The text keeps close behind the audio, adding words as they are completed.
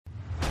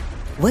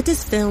What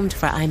does filmed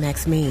for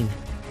IMAX mean?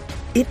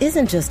 It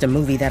isn't just a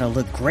movie that'll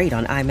look great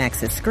on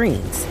IMAX's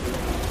screens.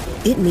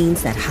 It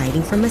means that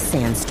hiding from a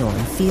sandstorm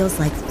feels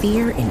like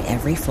fear in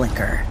every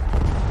flicker.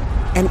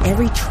 And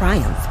every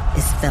triumph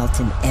is felt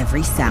in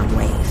every sound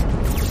wave.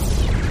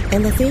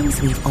 And the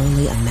things we've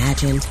only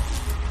imagined,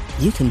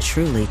 you can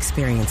truly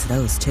experience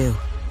those too.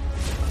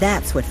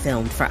 That's what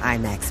filmed for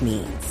IMAX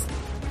means.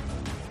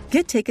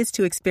 Get tickets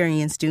to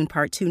experience Dune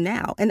Part 2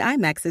 now and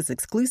IMAX's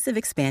exclusive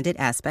expanded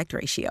aspect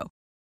ratio.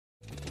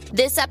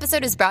 This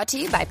episode is brought to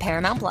you by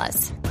Paramount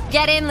Plus.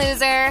 Get in,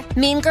 loser!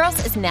 Mean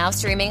Girls is now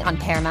streaming on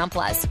Paramount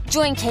Plus.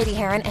 Join Katie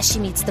Heron as she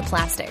meets the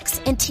plastics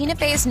in Tina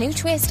Fey's new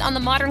twist on the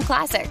modern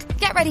classic.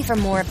 Get ready for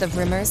more of the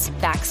rumors,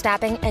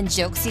 backstabbing, and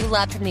jokes you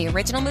loved from the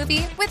original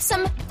movie with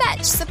some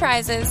fetch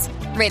surprises.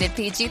 Rated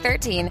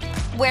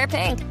PG-13. Wear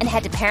pink and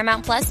head to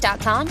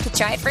ParamountPlus.com to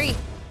try it free.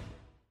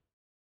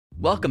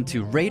 Welcome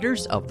to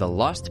Raiders of the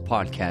Lost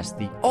Podcast,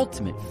 the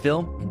ultimate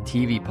film and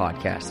TV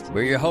podcast.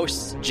 We're your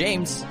hosts,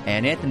 James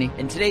and Anthony.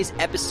 In today's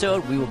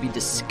episode, we will be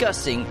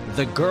discussing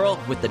The Girl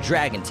with the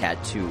Dragon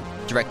Tattoo,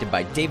 directed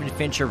by David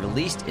Fincher,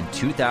 released in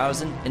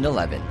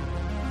 2011.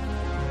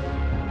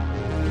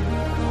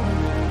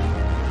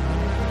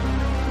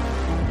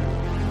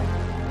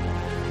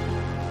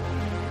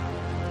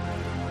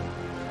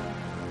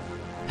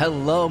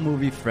 Hello,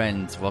 movie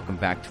friends. Welcome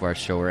back to our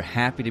show. We're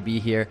happy to be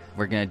here.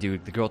 We're going to do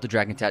The Girl with the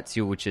Dragon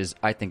Tattoo, which is,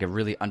 I think, a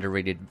really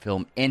underrated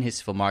film in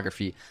his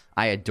filmography.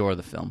 I adore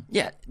the film.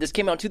 Yeah, this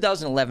came out in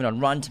 2011 on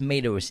Rotten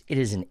Tomatoes. It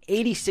is an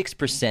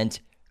 86%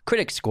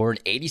 critic score, an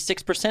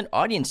 86%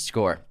 audience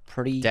score.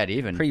 Dead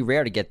even. Pretty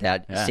rare to get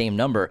that same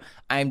number.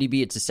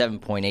 IMDb, it's a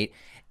 7.8.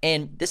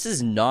 And this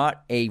is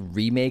not a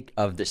remake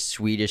of the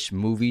Swedish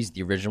movies,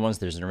 the original ones.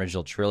 There's an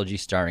original trilogy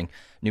starring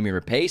Noomi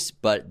Rapace,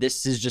 but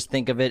this is, just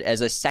think of it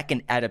as a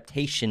second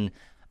adaptation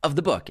of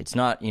the book. It's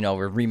not,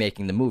 we're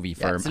remaking the movie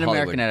for it's an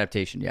Hollywood. American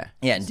adaptation, yeah.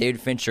 Yeah, and David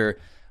Fincher,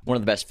 one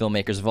of the best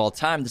filmmakers of all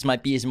time. This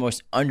might be his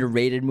most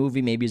underrated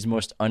movie, maybe his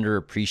most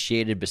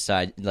underappreciated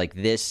beside like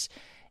this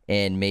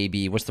and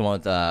maybe, what's the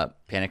one with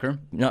Panic Room?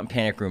 Not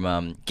Panic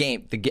Room,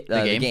 Game. The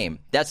Game.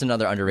 That's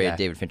another underrated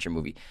David Fincher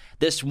movie.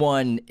 This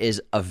one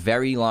is a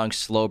very long,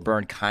 slow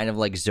burn, kind of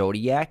like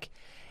Zodiac.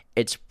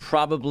 It's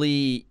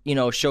probably,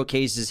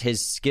 showcases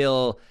his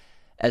skill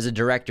as a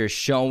director,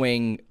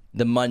 showing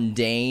the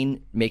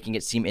mundane, making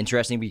it seem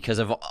interesting, because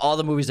of all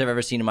the movies I've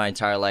ever seen in my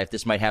entire life,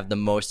 this might have the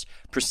most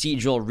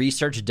procedural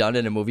research done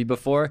in a movie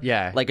before.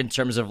 Yeah. Like in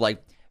terms of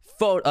like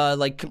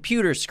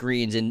computer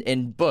screens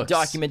and books,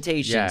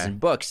 documentations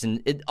and books,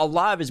 and a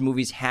lot of his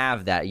movies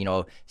have that.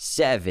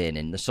 Seven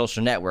and The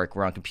Social Network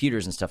were on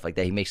computers and stuff like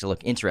that. He makes it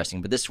look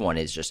interesting, but this one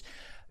is just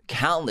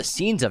countless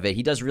scenes of it.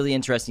 He does really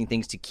interesting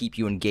things to keep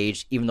you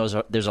engaged, even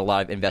though there's a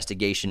lot of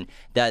investigation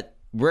that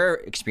we're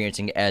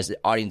experiencing as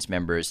audience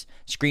members.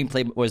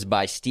 Screenplay was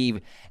by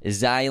Steve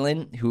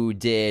Zaillian, who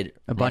did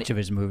a bunch of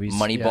his movies.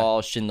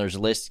 Moneyball, Schindler's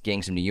List,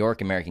 Gangs of New York,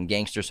 American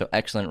Gangster, so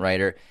excellent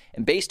writer.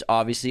 And based,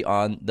 obviously,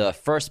 on the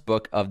first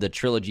book of the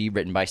trilogy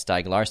written by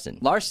Stieg Larsson.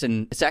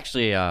 Larsson, it's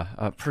actually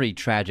a pretty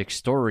tragic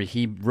story.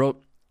 He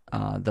wrote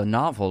the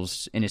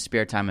novels in his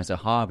spare time as a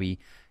hobby.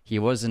 He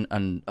wasn't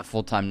a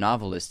full-time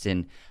novelist,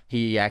 and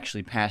he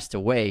actually passed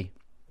away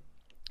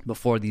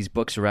before these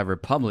books were ever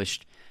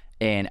published.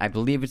 And I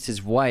believe it's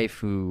his wife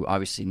who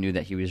obviously knew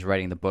that he was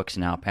writing the books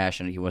and how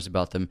passionate he was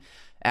about them.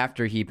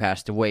 After he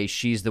passed away,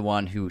 she's the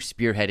one who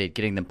spearheaded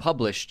getting them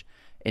published.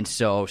 And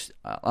so,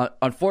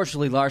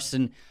 unfortunately,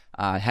 Larsson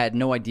had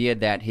no idea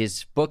that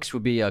his books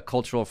would be a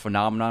cultural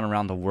phenomenon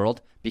around the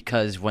world,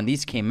 because when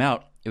these came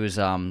out, it was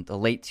the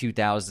late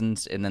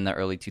 2000s and then the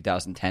early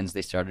 2010s.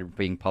 They started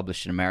being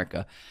published in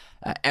America.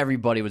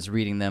 Everybody was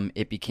reading them.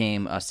 It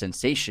became a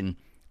sensation.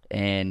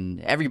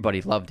 And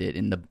everybody loved it.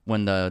 And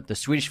when the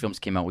Swedish films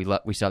came out,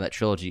 we saw that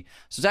trilogy.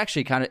 So it's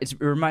actually it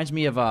reminds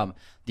me of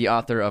the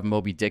author of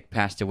Moby Dick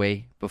passed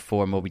away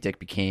before Moby Dick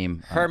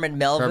became Herman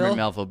Melville. Herman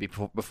Melville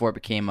before it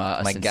became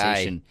a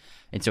sensation. Guy.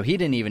 And so he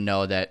didn't even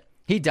know that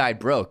he died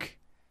broke,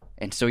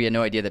 and so he had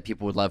no idea that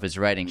people would love his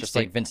writing. Just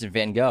like Vincent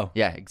Van Gogh.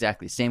 Yeah,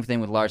 exactly. Same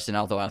thing with Larsson.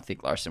 Although I don't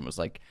think Larsson was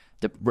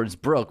was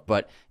broke,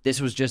 but this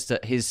was just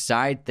his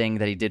side thing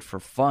that he did for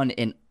fun,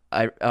 and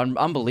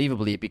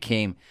unbelievably, it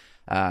became.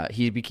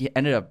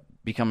 Ended up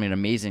becoming an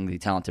amazingly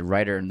talented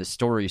writer, and the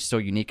story is so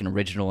unique and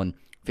original and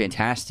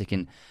fantastic.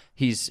 And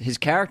his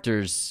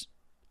characters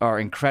are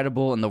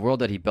incredible, and the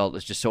world that he built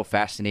is just so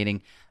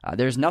fascinating.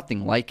 There's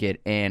nothing like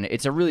it, and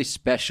it's a really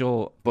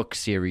special book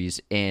series.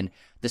 And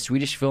the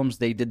Swedish films,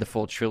 they did the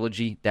full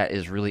trilogy. That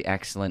is really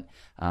excellent.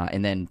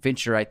 And then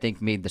Fincher, I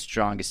think, made the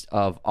strongest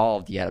of all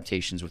of the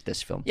adaptations with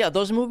this film. Yeah,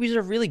 those movies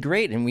are really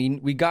great, and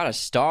we got a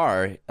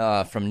star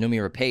from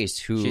Noomi Rapace,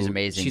 who she's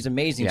amazing. She's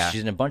amazing. Yeah.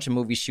 She's in a bunch of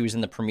movies. She was in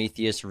the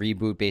Prometheus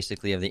reboot,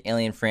 basically, of the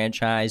Alien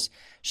franchise.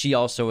 She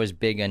also was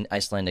big in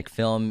Icelandic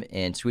film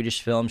and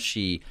Swedish film.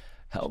 She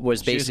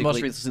was basically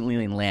most recently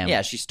in Lamb.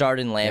 Yeah, she starred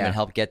in Lamb and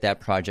helped get that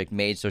project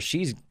made. So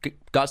she's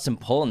got some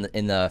pull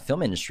in the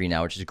film industry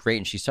now, which is great.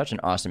 And she's such an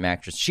awesome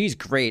actress. She's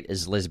great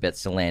as Lisbeth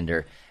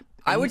Salander.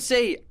 I would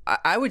say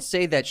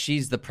that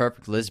she's the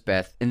perfect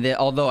Lisbeth, and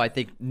although I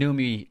think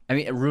Rooney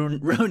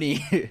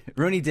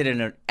did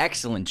an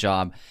excellent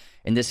job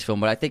in this film,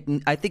 but I think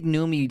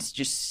Numi's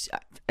just.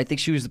 I think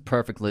she was the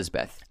perfect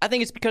Lisbeth. I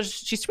think it's because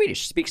she's Swedish.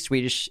 She speaks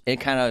Swedish.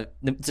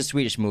 It's a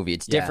Swedish movie.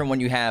 It's different when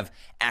you have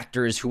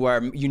actors who are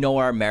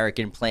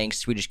American playing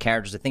Swedish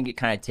characters. I think it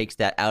kind of takes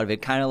that out of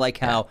it. Kind of like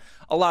how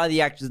a lot of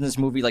the actors in this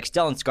movie, like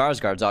Stellan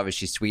Skarsgård's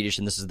obviously Swedish,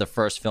 and this is the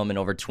first film in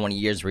over 20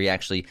 years where he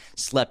actually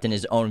slept in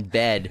his own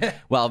bed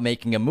while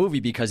making a movie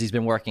because he's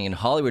been working in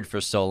Hollywood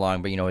for so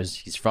long. But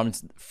he's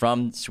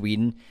from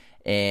Sweden.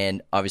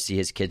 And obviously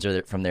his kids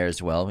are from there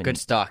as well. Good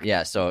stock.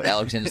 Yeah, so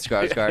Alexander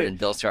Skarsgård and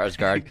Bill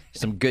Skarsgård,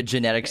 some good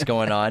genetics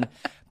going on.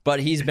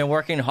 But he's been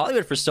working in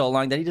Hollywood for so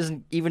long that he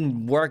doesn't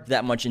even work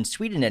that much in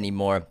Sweden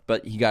anymore.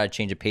 But he got to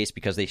change of pace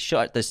because they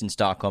shot this in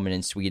Stockholm and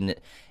in Sweden.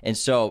 And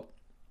so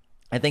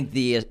I think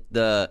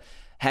the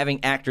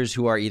having actors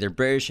who are either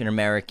British and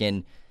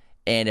American,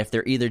 and if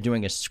they're either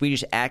doing a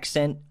Swedish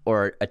accent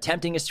or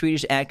attempting a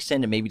Swedish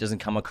accent, it maybe doesn't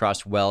come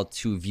across well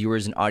to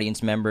viewers and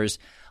audience members.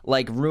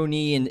 Like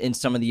Rooney and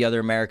some of the other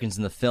Americans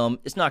in the film,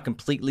 it's not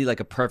completely like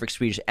a perfect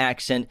Swedish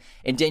accent.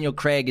 And Daniel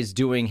Craig is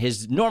doing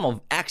his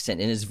normal accent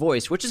in his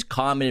voice, which is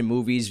common in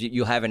movies.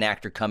 You'll have an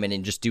actor come in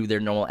and just do their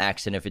normal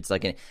accent if it's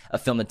like a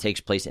film that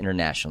takes place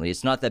internationally.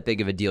 It's not that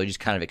big of a deal. You just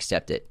kind of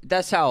accept it.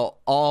 That's how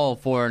all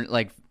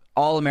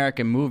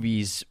American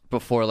movies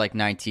before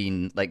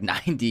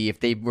 1990, if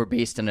they were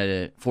based in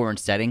a foreign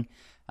setting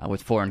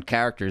with foreign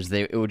characters,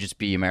 it would just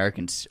be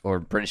Americans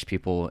or British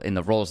people in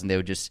the roles, and they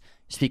would just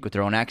speak with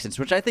their own accents,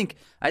 which I think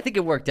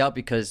it worked out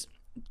because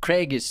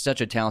Craig is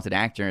such a talented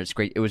actor, and it's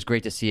great. It was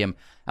great to see him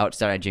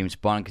outside of James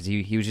Bond because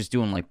he was just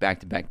doing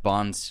back-to-back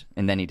Bonds,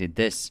 and then he did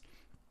this.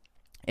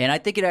 And I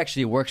think it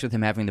actually works with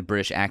him having the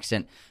British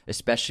accent,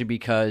 especially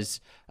because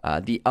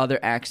the other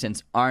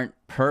accents aren't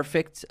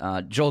perfect.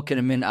 Joel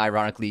Kinnaman,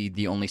 ironically,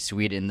 the only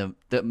Swede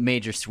the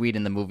major Swede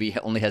in the movie,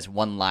 only has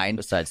one line.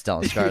 Besides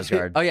Stellan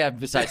Skarsgård. Oh, yeah,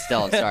 besides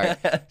Stellan,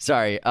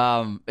 sorry.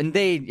 And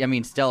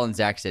Stellan's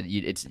accent,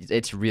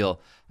 it's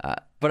real.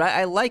 But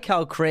I like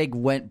how Craig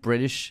went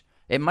British.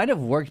 It might have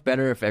worked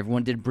better if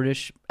everyone did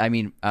British. I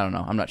mean, I don't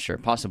know. I'm not sure.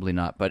 Possibly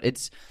not. But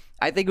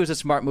I think it was a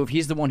smart move.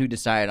 He's the one who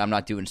decided I'm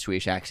not doing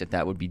Swedish accent.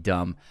 That would be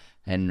dumb,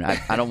 and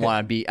I don't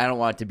want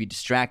it to be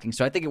distracting.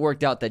 So I think it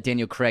worked out that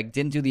Daniel Craig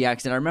didn't do the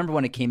accent. I remember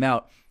when it came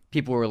out,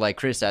 people were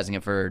criticizing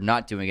him for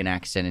not doing an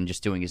accent and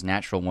just doing his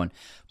natural one.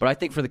 But I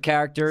think for the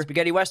character,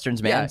 spaghetti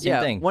westerns, man,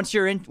 same thing. Once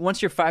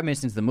you're 5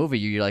 minutes into the movie,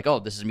 you're like, oh,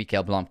 this is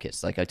Mikael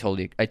Blomkvist.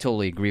 I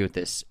totally agree with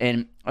this.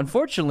 And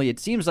unfortunately, it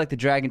seems like the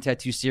Dragon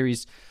Tattoo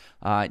series,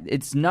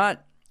 it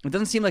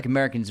doesn't seem like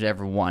Americans would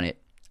ever want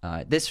it.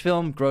 This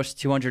film grossed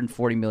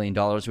 $240 million,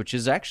 which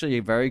is actually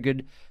a very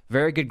good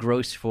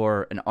gross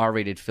for an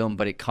R-rated film,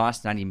 but it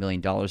cost $90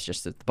 million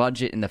just at the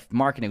budget, and the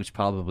marketing was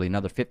probably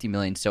another $50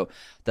 million. So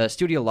the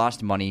studio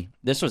lost money.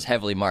 This was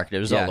heavily marketed.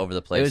 It was all over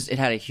the place. It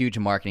had a huge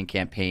marketing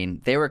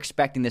campaign. They were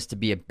expecting this to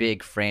be a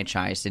big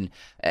franchise, and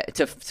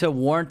to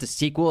warrant the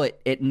sequel,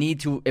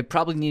 it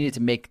probably needed to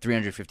make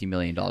 $350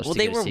 million. Well,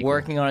 they were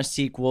working on a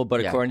sequel,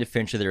 but according to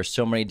Fincher, there were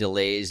so many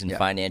delays and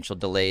financial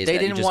delays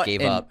that he just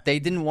gave up. They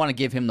didn't want to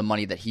give him the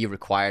money that he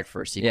required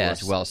for a sequel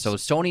as well. So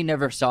Sony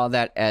never saw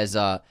that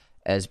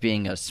as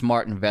being a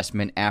smart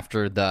investment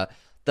after the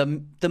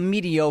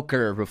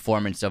mediocre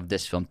performance of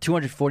this film.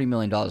 $240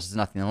 million is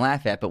nothing to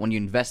laugh at, but when you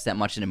invest that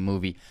much in a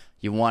movie,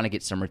 you want to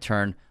get some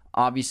return.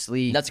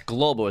 Obviously, that's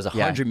global. It was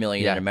 $100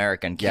 million in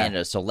America and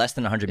Canada, so less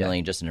than $100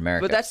 million just in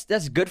America. But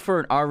that's good for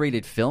an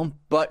R-rated film.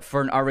 But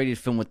for an R-rated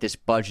film with this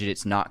budget,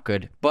 it's not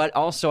good. But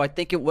also, I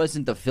think it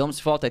wasn't the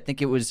film's fault. I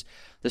think it was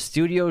the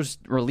studio's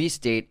release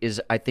date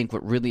is, I think,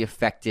 what really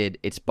affected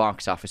its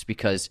box office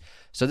because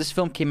this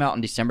film came out on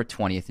December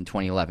 20th in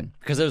 2011.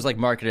 Because it was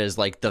marketed as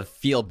the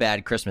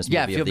feel-bad Christmas movie.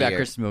 Yeah, feel-bad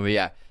Christmas movie.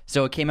 Yeah.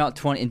 So it came out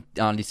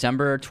on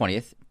December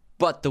 20th,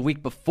 but the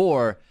week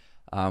before.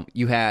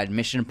 You had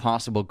Mission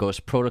Impossible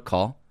Ghost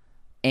Protocol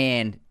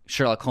and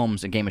Sherlock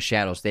Holmes: A Game of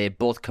Shadows. They had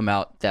both come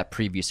out that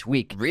previous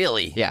week.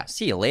 Really? Yeah.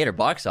 See you later,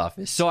 box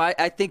office. So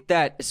I think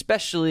that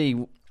especially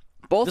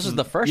both... This was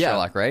the first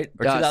Sherlock, right?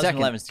 Or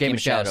 2011's Game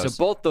of Shadows.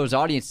 So both those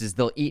audiences,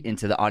 they'll eat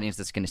into the audience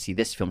that's going to see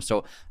this film.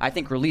 So I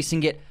think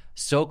releasing it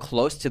so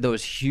close to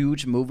those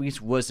huge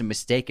movies was a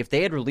mistake. If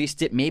they had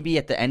released it maybe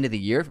at the end of the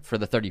year for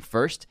the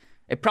 31st,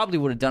 it probably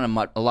would have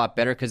done a lot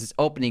better because its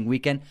opening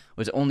weekend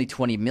was only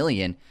 $20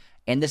 million.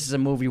 And this is a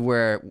movie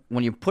where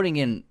when you're putting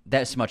in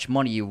that much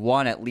money, you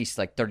want at least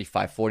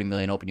 $35-40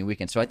 million opening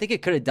weekend. So I think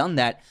it could have done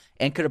that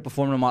and could have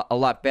performed a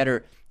lot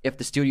better if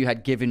the studio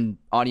had given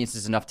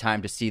audiences enough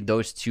time to see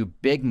those two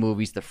big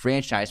movies, the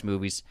franchise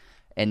movies,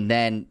 and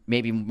then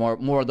maybe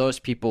more of those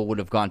people would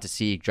have gone to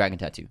see Dragon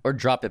Tattoo. Or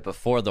drop it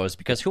before those,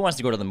 because who wants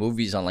to go to the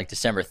movies on like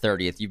December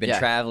 30th? You've been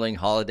traveling,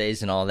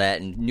 holidays and all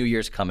that, and New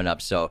Year's coming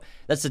up. So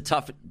that's a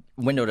tough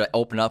window to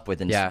open up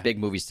with and big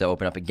movies to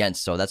open up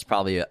against. So that's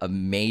probably a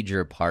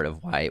major part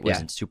of why it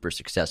wasn't super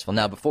successful.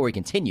 Now, before we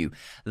continue,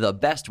 the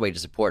best way to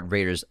support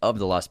Raiders of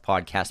the Lost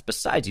podcast,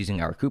 besides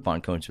using our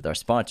coupon codes with our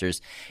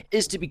sponsors,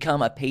 is to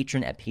become a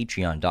patron at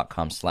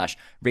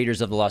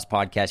patreon.com/Raiders of the Lost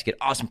podcast. Get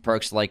awesome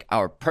perks like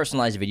our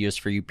personalized videos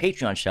for you,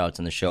 Patreon shoutouts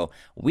on the show,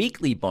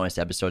 weekly bonus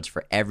episodes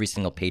for every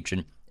single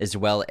patron, as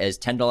well as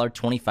 $10,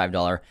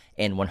 $25,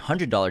 and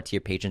 $100 tier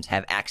patrons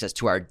have access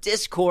to our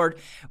Discord,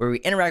 where we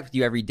interact with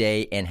you every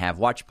day and have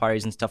watch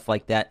parties and stuff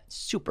like that.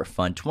 Super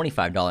fun.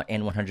 $25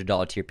 and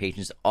 $100 tier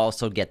patrons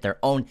also get their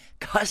own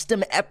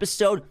custom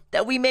episode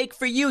that we make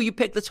for you. You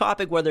pick the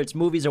topic, whether it's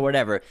movies or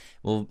whatever.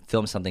 We'll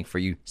film something for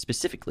you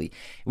specifically.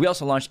 We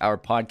also launched our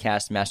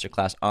podcast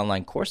masterclass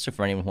online course. So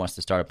for anyone who wants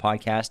to start a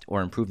podcast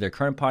or improve their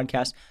current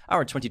podcast,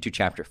 our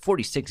 22-chapter,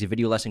 46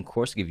 video lesson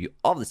course will give you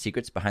all the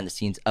secrets behind the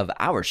scenes of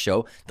our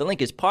show. The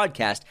link is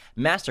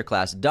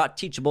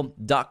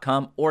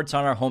podcastmasterclass.teachable.com, or it's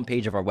on our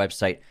homepage of our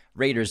website,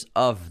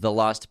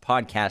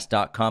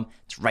 RaidersOfTheLostPodcast.com.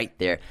 It's right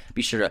there.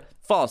 Be sure to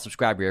follow,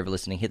 subscribe wherever you're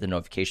listening, hit the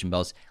notification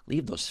bells,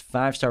 leave those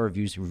 5-star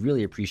reviews. We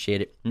really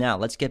appreciate it. Now,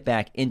 let's get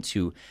back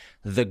into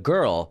The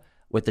Girl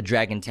with the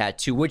Dragon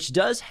Tattoo, which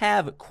does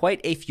have quite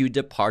a few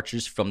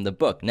departures from the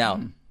book. Now,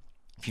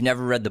 if you've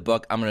never read the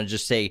book, I'm going to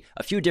just say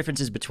a few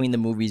differences between the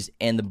movies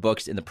and the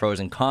books and the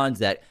pros and cons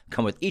that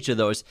come with each of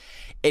those.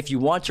 If you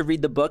want to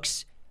read the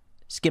books,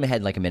 skim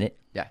ahead like a minute.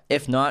 Yeah.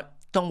 If not,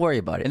 don't worry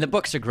about it. And the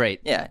books are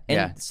great. Yeah.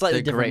 And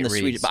slightly different from the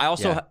Swedish. But I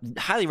also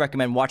highly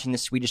recommend watching the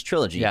Swedish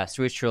trilogy. Yeah,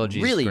 Swedish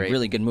trilogy really, is great.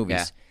 really good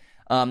movies.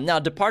 Yeah. Now,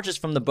 departures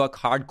from the book,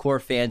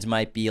 hardcore fans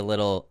might be a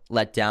little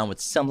let down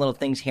with some little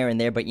things here and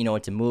there, but you know,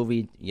 it's a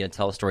movie. You got to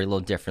tell a story a little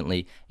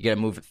differently. You got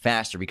to move it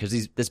faster because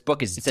this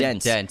book is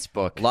dense. It's a dense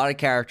book. A lot of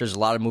characters, a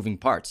lot of moving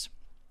parts.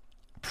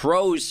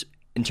 Pros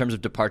in terms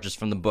of departures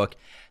from the book,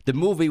 the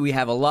movie, we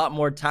have a lot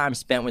more time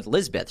spent with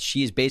Lisbeth.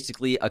 She is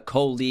basically a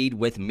co-lead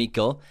with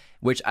Mikael,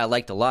 which I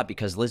liked a lot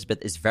because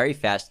Lisbeth is very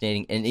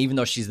fascinating. And even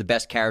though she's the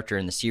best character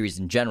in the series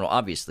in general,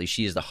 obviously,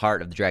 she is the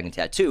heart of the Dragon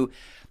Tattoo.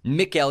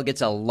 Mikael gets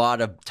a lot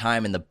of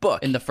time in the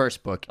book. In the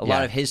first book. A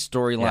lot of his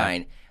storyline.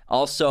 Yeah.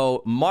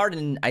 Also,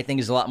 Martin, I think,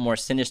 is a lot more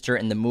sinister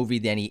in the movie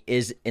than he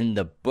is in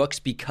the books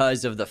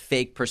because of the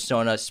fake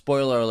persona.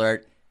 Spoiler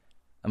alert.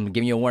 I'm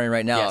giving you a warning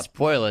right now. Yeah,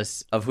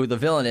 spoilers. Of who the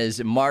villain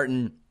is.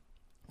 Martin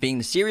being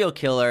the serial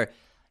killer.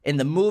 In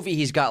the movie,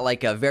 he's got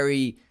like a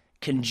very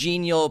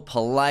congenial,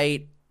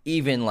 polite,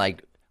 even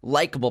like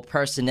likable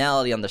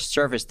personality on the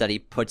surface that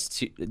he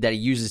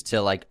uses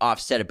to like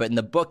offset it. But in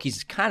the book,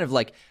 he's kind of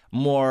like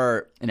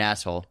more an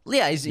asshole.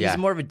 Yeah, he's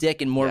more of a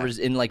dick and more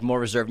more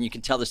reserved, and you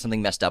can tell there's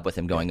something messed up with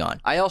him going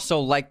on. I also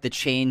like the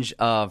change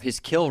of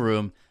his kill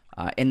room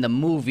in the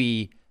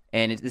movie.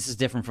 And this is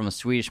different from the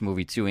Swedish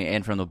movie, too,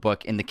 and from the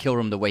book. In the kill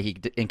room, the way he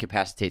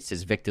incapacitates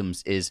his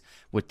victims is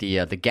with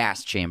the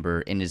gas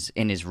chamber in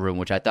his room,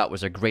 which I thought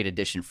was a great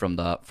addition for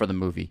the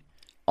movie.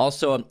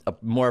 Also,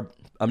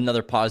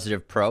 another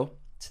positive pro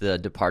to the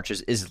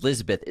departures is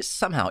Lisbeth is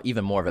somehow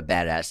even more of a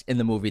badass in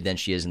the movie than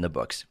she is in the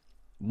books.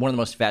 One of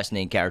the most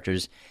fascinating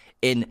characters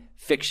in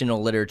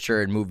fictional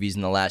literature and movies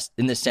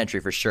in this century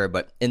for sure,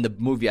 but in the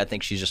movie, I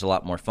think she's just a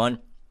lot more fun.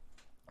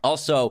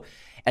 Also,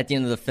 at the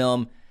end of the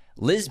film,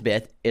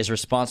 Lisbeth is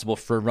responsible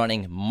for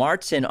running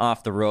Martin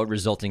off the road,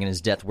 resulting in his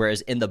death,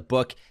 whereas in the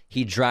book,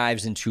 he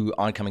drives into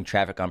oncoming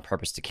traffic on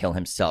purpose to kill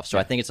himself. So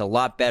I think it's a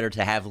lot better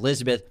to have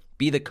Lisbeth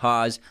be the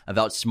cause of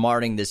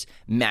outsmarting this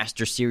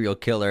master serial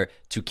killer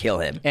to kill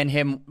him. And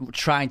him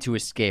trying to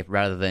escape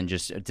rather than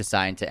just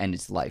deciding to end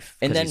his life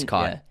because he's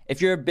caught. Yeah,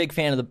 if you're a big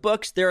fan of the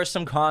books, there are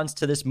some cons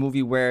to this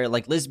movie where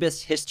like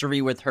Lisbeth's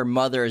history with her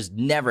mother is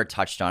never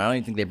touched on. I don't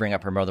even think they bring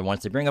up her mother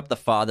once. They bring up the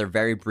father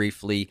very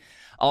briefly.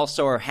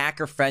 Also, our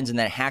hacker friends in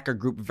that hacker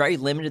group, very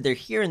limited. They're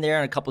here and there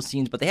in a couple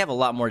scenes, but they have a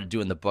lot more to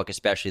do in the book,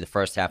 especially the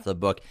first half of the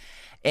book.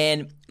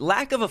 And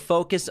lack of a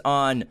focus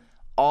on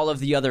all of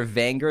the other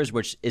Vangers,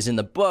 which is in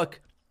the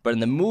book, but in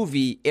the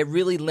movie, it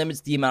really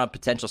limits the amount of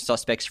potential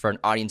suspects for an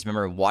audience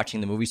member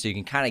watching the movie. So you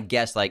can kind of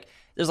guess, like,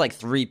 there's like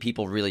 3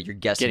 people really you're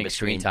guessing getting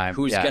between screen time.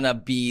 Who's going to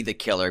be the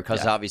killer,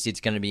 because obviously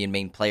it's going to be a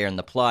main player in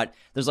the plot.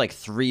 There's like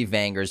 3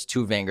 Vangers,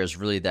 2 Vangers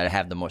really that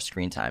have the most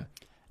screen time.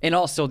 And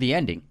also the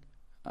ending.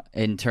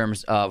 In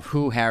terms of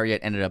who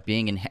Harriet ended up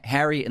being. And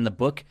Harry, in the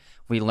book,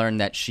 we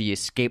learned that she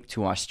escaped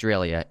to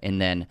Australia,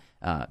 and then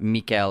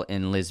Mikael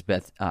and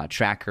Lisbeth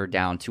track her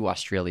down to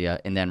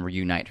Australia and then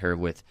reunite her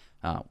with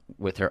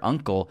her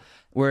uncle.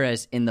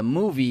 Whereas in the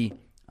movie,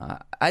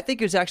 I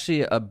think it was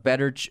actually a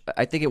better...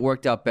 I think it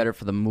worked out better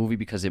for the movie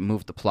because it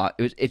moved the plot.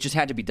 It just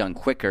had to be done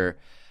quicker.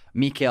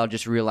 Mikael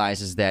just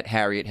realizes that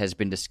Harriet has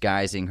been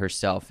disguising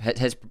herself,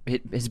 has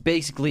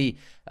basically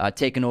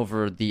taken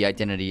over the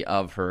identity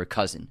of her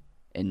cousin.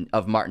 And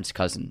of Martin's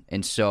cousin.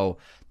 And so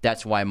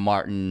that's why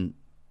Martin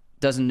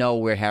doesn't know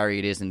where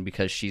Harriet is, and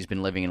because she's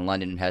been living in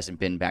London and hasn't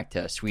been back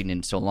to Sweden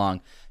in so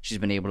long, she's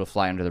been able to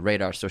fly under the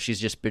radar. So she's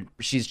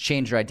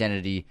changed her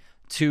identity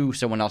to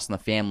someone else in the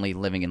family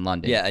living in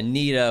London. Yeah,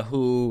 Anita,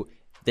 who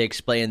they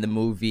explain in the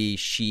movie,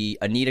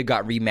 Anita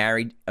got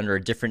remarried under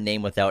a different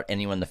name without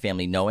anyone in the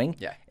family knowing.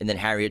 Yeah. And then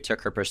Harriet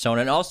took her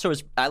persona. And also,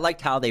 I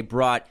liked how they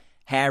brought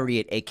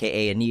Harriet,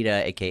 a.k.a.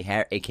 Anita,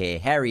 a.k.a.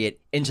 Harriet,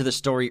 into the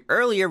story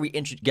earlier. We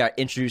got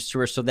introduced to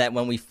her so that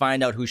when we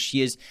find out who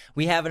she is,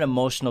 we have an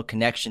emotional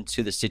connection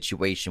to the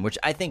situation, which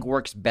I think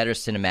works better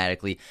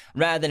cinematically,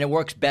 rather than it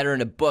works better in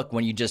a book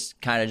when you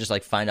just kind of just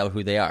like find out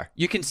who they are.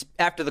 You can,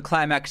 after the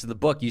climax of the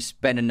book, you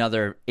spend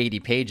another 80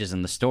 pages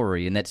in the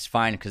story, and that's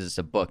fine because it's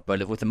a book.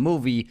 But with a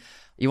movie,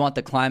 you want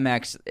the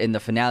climax and the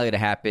finale to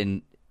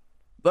happen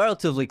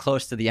relatively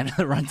close to the end of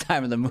the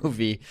runtime of the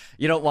movie.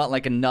 You don't want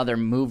like another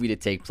movie to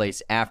take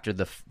place after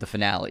the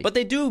finale. But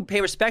they do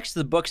pay respects to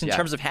the books in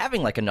terms of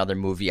having like another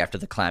movie after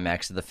the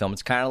climax of the film.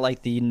 It's kind of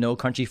like the No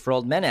Country for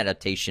Old Men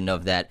adaptation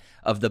of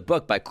the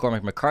book by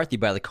Cormac McCarthy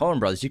by the Coen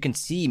brothers. You can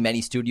see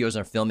many studios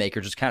and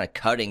filmmakers just kind of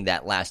cutting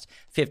that last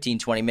 15,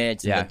 20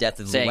 minutes in the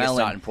death of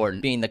Llewellyn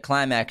being the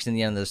climax and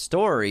the end of the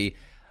story.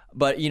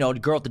 But, the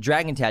girl with the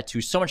dragon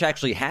tattoo, so much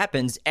actually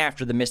happens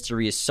after the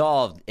mystery is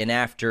solved and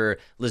after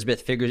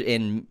Lisbeth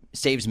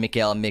saves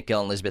Mikhail, and Mikhail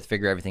and Lisbeth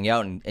figure everything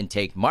out and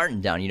take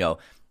Martin down.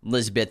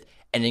 Lisbeth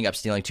ending up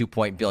stealing 2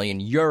 billion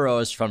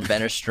euros from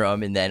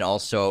Wennerstrom and then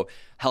also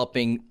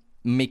helping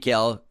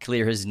Mikhail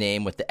clear his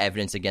name with the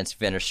evidence against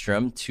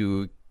Wennerstrom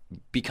to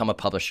become a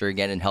publisher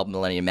again and help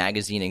Millennium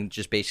Magazine and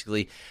just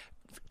basically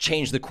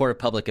change the court of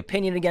public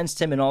opinion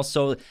against him, and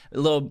also a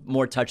little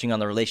more touching on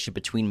the relationship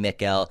between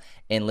Mikhail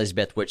and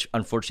Lisbeth, which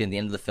unfortunately at the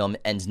end of the film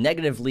ends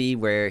negatively,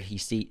 where she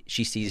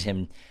sees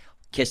him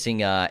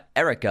kissing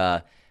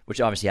Erica,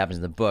 which obviously happens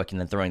in the book, and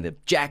then throwing the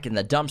jacket in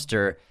the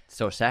dumpster.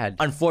 So sad.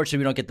 Unfortunately,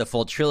 we don't get the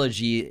full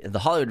trilogy, the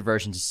Hollywood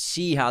version, to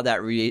see how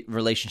that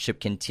relationship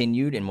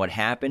continued and what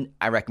happened.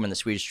 I recommend the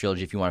Swedish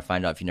trilogy if you want to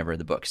find out if you never read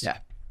the books. Yeah.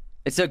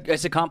 It's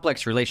a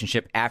complex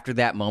relationship. After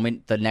that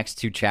moment, the next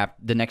two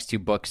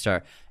books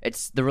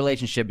the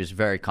relationship is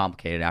very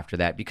complicated after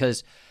that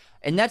because,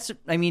 and that's,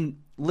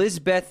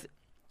 Lisbeth,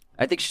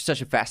 I think she's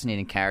such a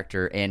fascinating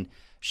character, and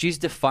she's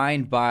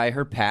defined by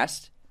her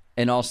past,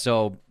 and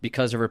also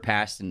because of her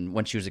past, and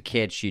when she was a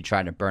kid, she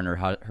tried to burn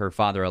her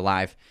father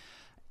alive,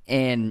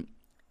 and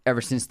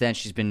ever since then,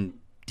 she's been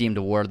deemed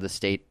a ward of the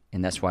state,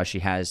 and that's why she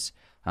has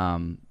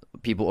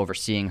people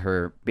overseeing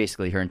her,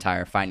 basically her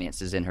entire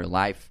finances in her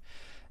life.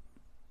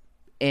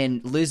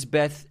 And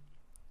Lisbeth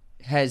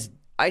has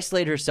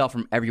isolated herself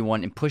from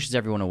everyone and pushes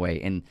everyone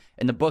away. And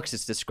in the books,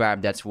 it's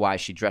described that's why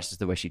she dresses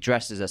the way she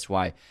dresses. That's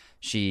why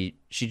she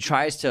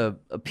tries to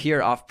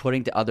appear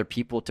off-putting to other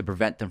people to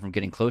prevent them from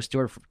getting close to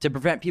her, to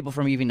prevent people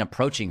from even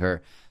approaching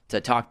her to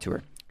talk to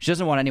her. She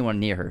doesn't want anyone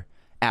near her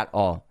at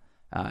all.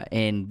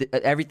 And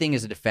everything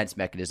is a defense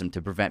mechanism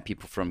to prevent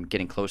people from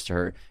getting close to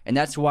her. And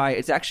that's why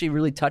it's actually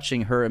really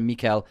touching her and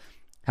Mikhail,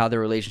 how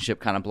their relationship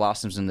kind of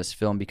blossoms in this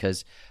film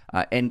because,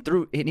 and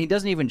he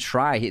doesn't even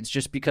try. It's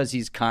just because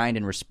he's kind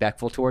and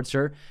respectful towards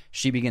her.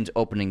 She begins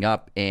opening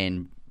up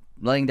and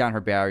laying down her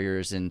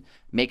barriers and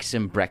makes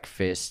him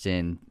breakfast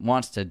and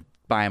wants to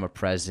buy him a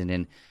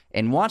present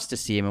and wants to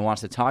see him and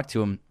wants to talk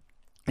to him.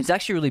 It's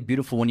actually really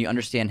beautiful when you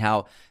understand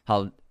how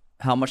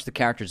much the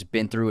character's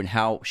been through and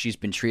how she's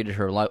been treated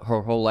her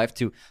whole life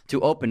to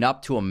open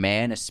up to a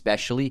man,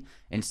 especially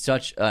in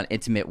such an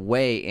intimate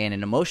way and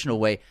an emotional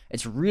way.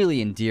 It's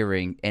really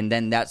endearing, and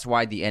then that's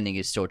why the ending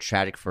is so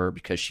tragic for her,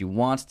 because she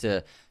wants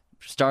to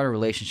start a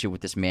relationship with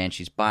this man.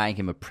 She's buying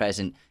him a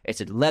present. It's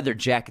a leather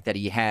jacket that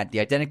he had, the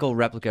identical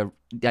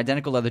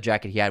leather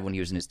jacket he had when he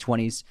was in his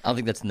 20s. I don't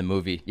think that's in the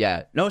movie.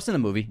 Yeah, no, it's in the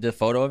movie. The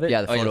photo of it?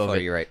 Yeah, the photo of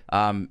it. You're right.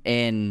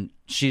 And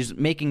she's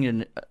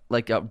making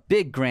a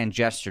big grand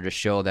gesture to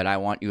show that I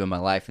want you in my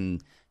life,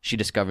 and she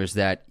discovers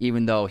that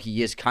even though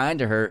he is kind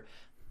to her,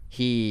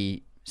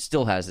 he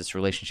still has this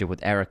relationship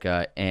with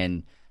Erica,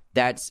 and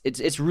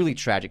it's really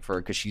tragic for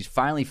her because she's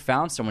finally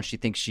found someone she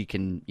thinks she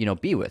can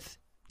be with.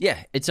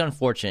 Yeah, it's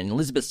unfortunate.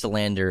 Elizabeth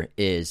Salander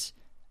is,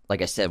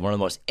 like I said, one of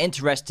the most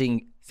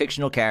interesting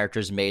fictional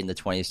characters made in the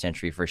 20th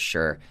century for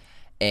sure.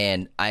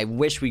 And I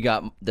wish we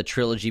got the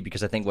trilogy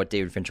because I think what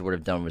David Fincher would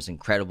have done was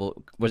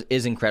incredible.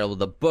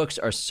 The books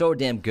are so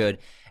damn good.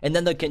 And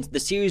then the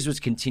series was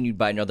continued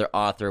by another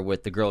author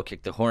with The Girl Who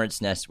Kicked the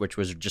Hornet's Nest, which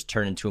was just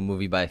turned into a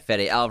movie by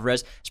Fede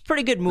Alvarez. It's a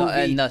pretty good movie.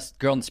 And The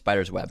Girl in the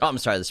Spider's Web. Oh, I'm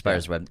sorry, The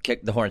Spider's Web.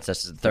 Kick the Hornet's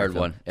Nest is the third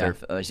one.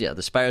 Yeah.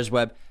 The Spider's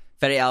Web.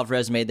 Fede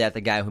Alvarez made that,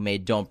 the guy who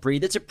made Don't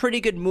Breathe. It's a pretty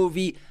good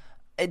movie.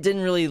 It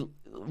didn't really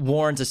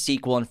warrant a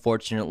sequel,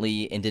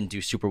 unfortunatately, and didn't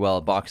do super well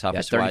at box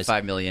office-wise.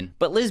 $35 million.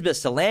 But Lisbeth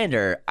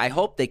Salander, I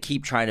hope they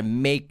keep trying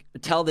to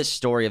tell this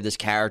story of this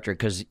character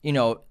because,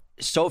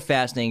 so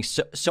fascinating,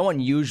 so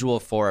unusual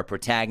for a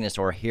protagonist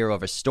or a hero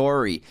of a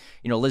story.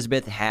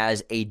 Lisbeth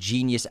has a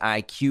genius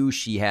IQ.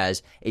 She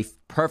has a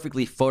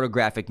perfectly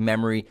photographic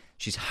memory.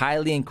 She's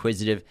highly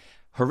inquisitive.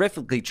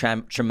 Horrifically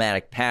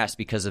traumatic past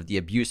because of the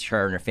abuse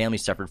her and her family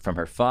suffered from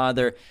her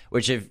father,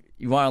 which if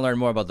you want to learn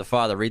more about the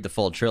father, read the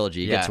full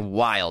trilogy. It gets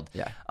wild.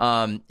 Yeah.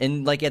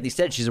 And like Anthony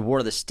said, she's a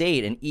ward of the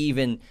state. And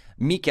even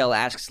Mikhail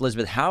asks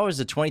Elizabeth, how is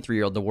a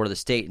 23-year-old the ward of the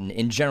state? And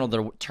in general,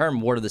 the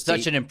term ward of the state...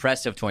 Such an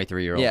impressive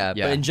 23-year-old. Yeah,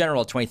 but in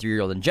general,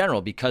 23-year-old in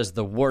general, because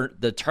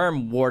the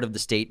term ward of the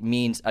state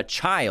means a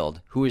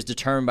child who is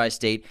determined by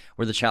state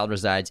where the child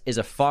resides, is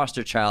a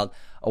foster child,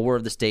 a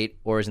ward of the state,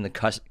 or is in the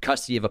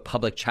custody of a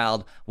public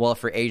child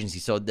welfare agency.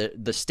 So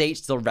the state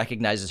still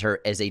recognizes her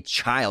as a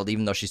child,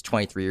 even though she's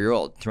 23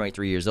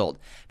 years old.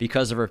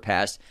 Because of her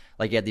past,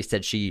 like Anthony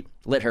said, she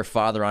lit her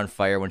father on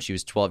fire when she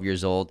was 12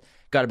 years old,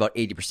 got about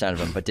 80% of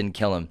him, but didn't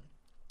kill him.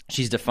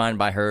 She's defined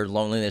by her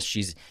loneliness.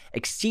 She's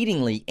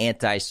exceedingly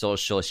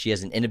antisocial. She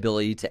has an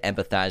inability to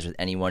empathize with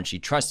anyone. She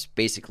trusts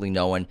basically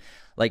no one.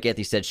 Like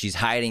Anthony said, she's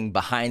hiding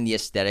behind the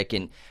aesthetic,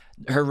 and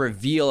her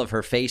reveal of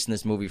her face in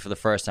this movie for the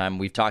first time,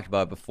 we've talked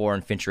about it before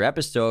in Fincher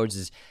episodes,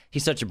 is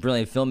he's such a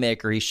brilliant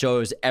filmmaker. He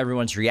shows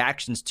everyone's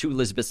reactions to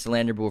Elizabeth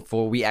Salander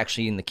before we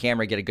actually in the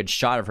camera get a good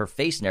shot of her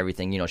face and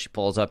everything. You know, she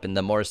pulls up in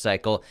the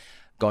motorcycle,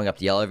 going up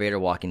the elevator,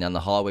 walking down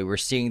the hallway. We're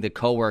seeing the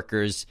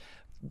coworkers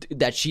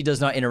that she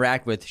does not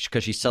interact with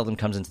because she seldom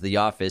comes into the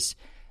office,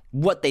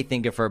 what they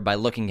think of her by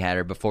looking at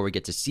her before we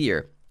get to see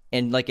her.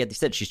 And like Anthony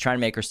said, she's trying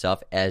to make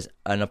herself as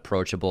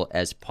unapproachable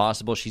as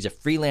possible. She's a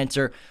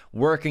freelancer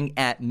working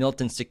at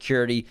Milton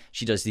Security.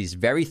 She does these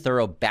very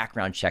thorough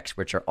background checks,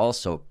 which are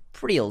also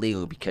pretty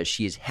illegal because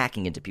she is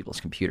hacking into people's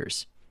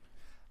computers.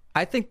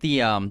 I think the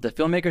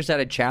filmmakers had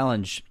a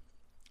challenge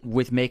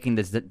with making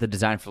the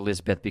design for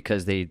Elizabeth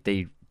because they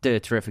did a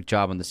terrific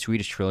job on the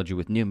Swedish trilogy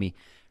with Numi.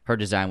 Her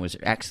design was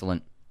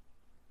excellent.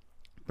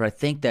 But I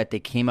think that they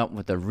came up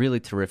with a really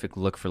terrific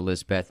look for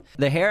Elizabeth.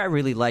 The hair I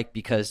really like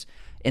because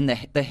in the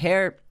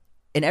hair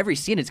in every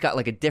scene it's got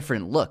like a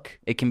different look.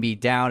 It can be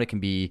down, it can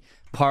be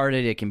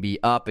parted, it can be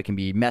up, it can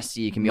be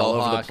messy, it can be all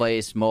over the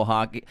place,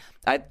 mohawk.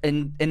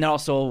 And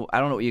also I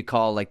don't know what you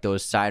call like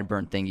those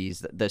sideburn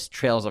thingies, those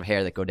trails of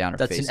hair that go down her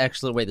face. That's an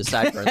excellent way, the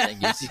sideburn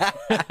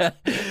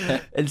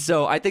thingies. And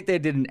so I think they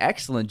did an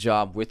excellent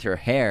job with her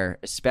hair,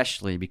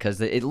 especially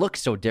because it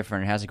looks so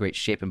different. It has a great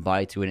shape and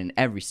body to it in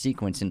every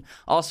sequence, and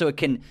also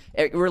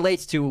it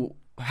relates to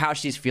how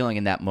she's feeling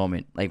in that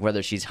moment, like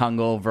whether she's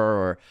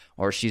hungover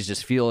or she's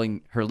just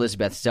feeling her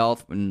Elizabeth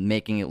self and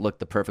making it look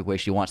the perfect way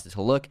she wants it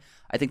to look.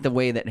 I think the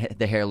way that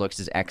the hair looks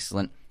is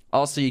excellent.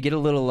 Also, you get a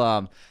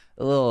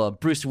little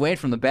Bruce Wayne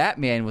from the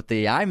Batman with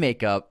the eye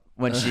makeup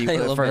when she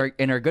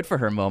in her good for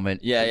her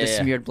moment. The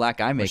smeared black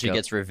eye makeup. When she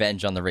gets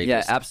revenge on the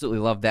rapist. Yeah, absolutely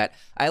love that.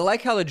 I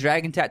like how the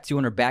dragon tattoo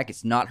on her back,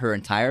 it's not her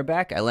entire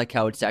back. I like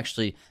how it's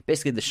actually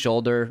basically the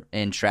shoulder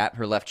and trap,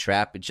 her left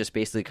trap. It just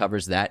basically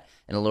covers that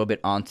and a little bit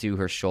onto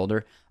her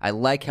shoulder. I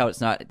like how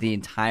it's not the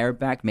entire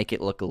back, make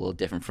it look a little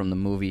different from the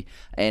movie.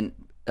 And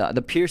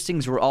the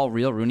piercings were all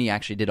real. Rooney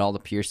actually did all the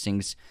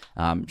piercings.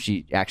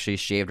 She actually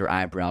shaved her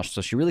eyebrows.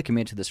 So she really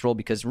committed to this role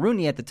because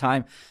Rooney at the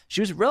time, she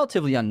was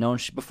relatively unknown.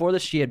 Before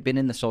this, she had been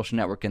in The Social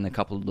Network in a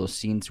couple of those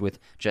scenes with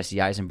Jesse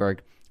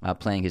Eisenberg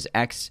playing his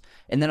ex.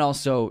 And then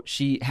also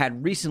she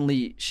was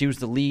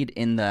the lead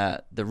in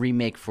the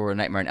remake for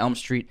Nightmare on Elm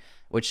Street,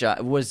 which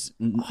was...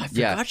 I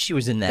forgot she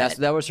was in that.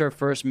 That was her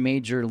first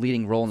major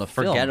leading role in the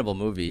film. Forgettable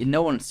movie.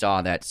 No one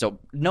saw that, so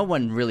no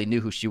one really knew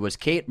who she was.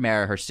 Kate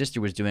Mara, her sister,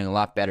 was doing a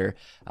lot better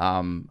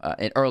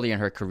early in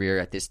her career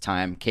at this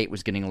time. Kate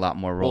was getting a lot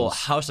more roles. Well,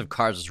 House of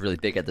Cards was really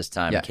big at this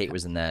time. Yeah. Kate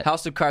was in that.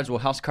 House of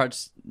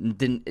Cards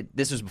didn't...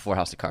 This was before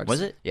House of Cards.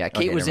 Was it? Yeah,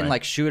 Kate was in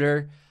like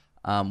Shooter...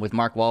 with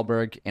Mark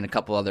Wahlberg and a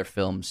couple other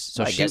films.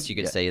 So I guess you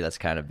could say that's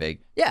kind of big.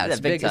 Yeah, it's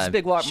big. It's a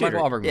big Mark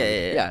Wahlberg movie.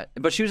 Yeah.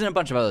 But she was in a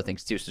bunch of other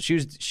things too. So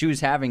she was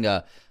having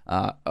a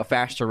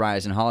faster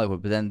rise in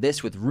Hollywood. But then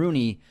this with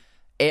Rooney,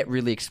 it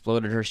really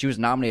exploded her. She was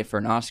nominated for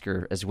an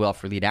Oscar as well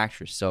for lead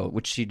actress, so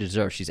which she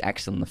deserves. She's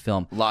excellent in the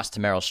film. Lost to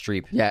Meryl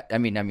Streep. Yeah, I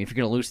mean, if you're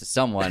gonna lose to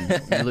someone,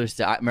 you lose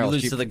to Meryl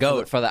Streep, to the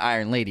GOAT for the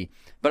Iron Lady.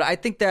 But I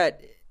think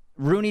that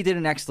Rooney did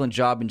an excellent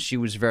job, and she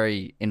was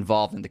very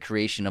involved in the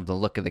creation of the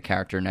look of the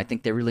character, and I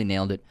think they really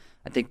nailed it.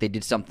 I think they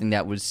did something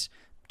that was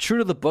true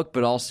to the book,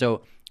 but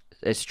also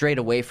strayed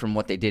away from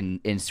what they did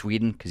in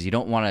Sweden, because you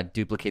don't want to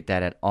duplicate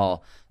that at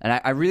all. And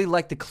I really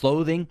like the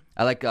clothing.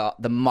 I like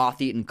the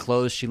moth-eaten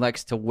clothes she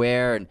likes to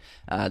wear, and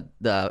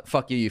the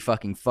 "fuck you, you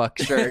fucking fuck"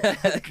 shirt. I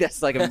think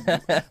that's like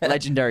a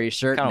legendary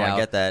shirt now. I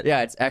get that.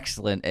 Yeah, it's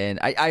excellent. And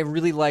I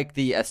really like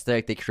the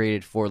aesthetic they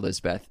created for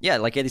Lisbeth. Yeah,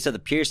 like Eddie said, the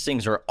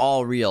piercings are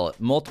all real.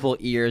 Multiple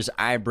ears,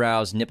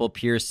 eyebrows, nipple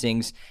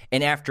piercings.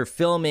 And after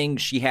filming,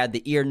 she had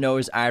the ear,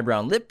 nose, eyebrow,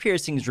 and lip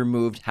piercings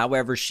removed.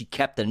 However, she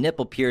kept the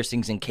nipple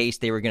piercings in case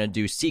they were going to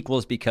do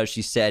sequels, because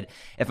she said,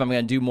 if I'm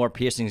going to do more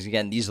piercings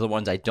again, these are the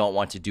ones I don't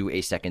want to do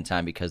a second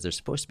time, because they're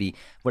supposed to be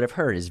everybody would have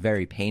heard is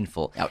very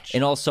painful. Ouch.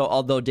 And also,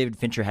 although David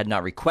Fincher had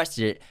not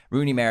requested it,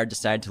 Rooney Mara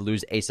decided to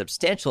lose a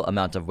substantial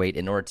amount of weight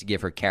in order to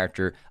give her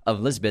character of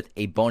Elizabeth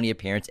a bony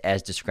appearance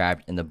as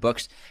described in the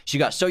books. She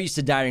got so used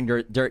to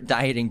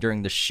dieting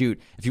during the shoot,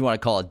 if you want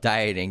to call it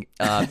dieting,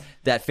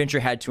 that Fincher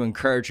had to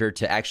encourage her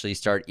to actually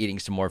start eating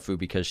some more food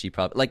because she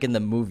probably, like in the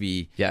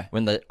movie,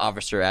 when the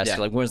officer asks,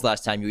 like, when was the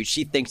last time you eat?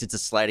 She thinks it's a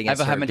slight against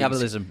her. I have a high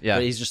metabolism. Yeah.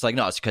 But he's just like,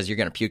 no, it's because you're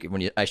going to puke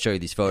when I show you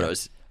these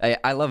photos.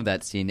 I love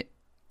that scene.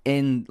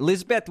 And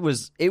Lisbeth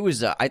was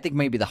I think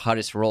maybe the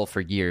hottest role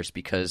for years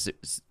because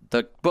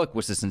the book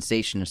was a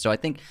sensation. So I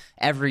think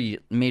every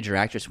major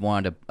actress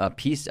wanted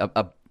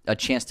a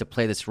chance to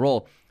play this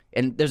role.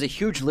 And there's a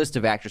huge list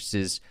of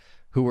actresses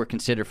who were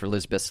considered for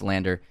Lisbeth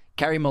Salander: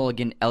 Carey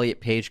Mulligan, Elliot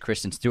Page,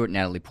 Kristen Stewart,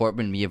 Natalie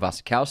Portman, Mia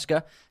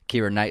Wasikowska,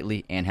 Keira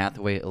Knightley, Anne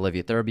Hathaway,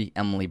 Olivia Thirlby,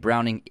 Emily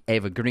Browning,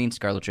 Ava Green,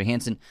 Scarlett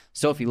Johansson,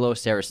 Sophie Lowe,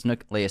 Sarah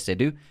Snook, Léa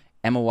Seydoux,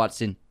 Emma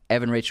Watson,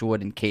 Evan Rachel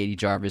Wood, and Katie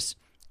Jarvis.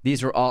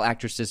 These were all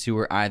actresses who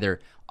were either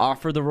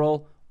offered the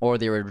role or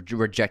they were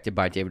rejected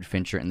by David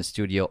Fincher in the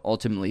studio.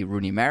 Ultimately,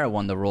 Rooney Mara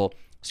won the role.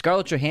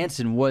 Scarlett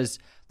Johansson was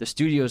the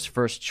studio's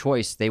first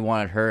choice. They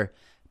wanted her.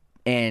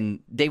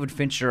 And David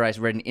Fincher, I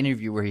read an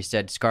interview where he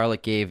said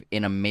Scarlett gave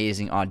an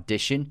amazing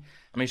audition.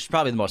 I mean, she's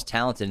probably the most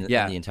talented in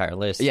the entire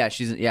list. Yeah,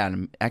 she's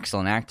an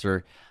excellent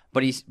actor.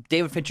 But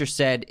David Fincher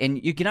said,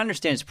 and you can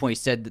understand his point, he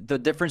said the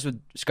difference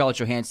with Scarlett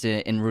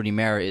Johansson and Rooney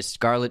Mara is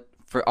Scarlett,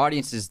 for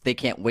audiences, they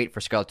can't wait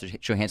for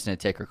Scarlett Johansson to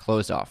take her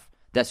clothes off.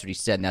 That's what he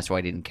said, and that's why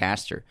I didn't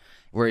cast her.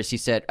 Whereas he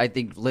said, I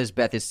think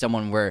Lisbeth is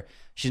someone where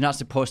she's not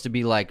supposed to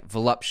be like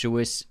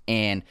voluptuous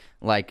and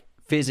like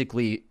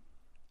physically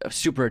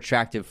super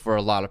attractive for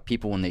a lot of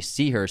people when they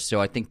see her. So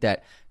I think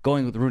that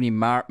going with Rooney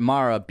Mara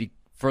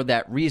for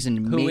that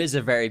reason, who is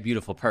a very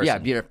beautiful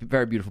person. Yeah,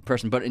 very beautiful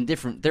person. But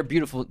they're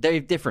beautiful. They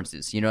have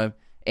differences, you know.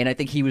 And I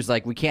think he was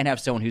like, we can't have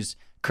someone who's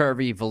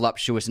curvy,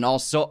 voluptuous, and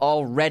also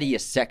already a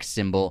sex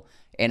symbol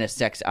and a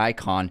sex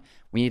icon.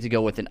 We need to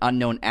go with an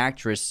unknown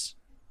actress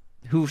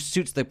who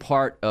suits the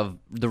part of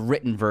the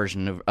written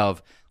version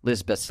of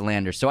Lisbeth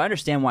Salander. So I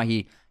understand why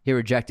he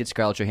rejected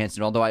Scarlett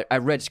Johansson, although I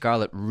read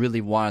Scarlett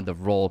really wanted the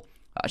role.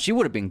 She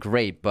would have been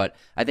great, but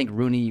I think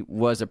Rooney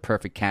was a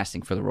perfect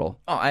casting for the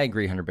role. Oh, I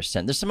agree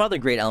 100%. There's some other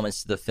great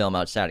elements to the film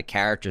outside of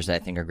characters that I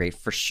think are great.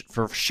 For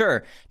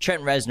sure,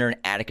 Trent Reznor and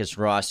Atticus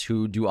Ross,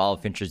 who do all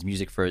of Fincher's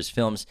music for his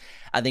films,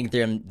 I think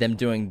them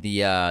doing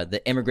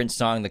the Immigrant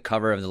song, the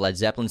cover of the Led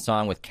Zeppelin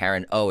song with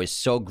Karen O is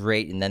so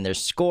great. And then their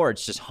score,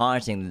 it's just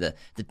haunting. The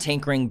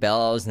tinkering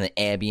bells and the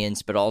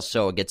ambience, but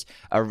also it gets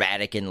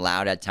erratic and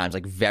loud at times,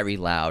 like very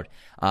loud,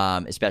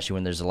 especially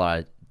when there's a lot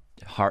of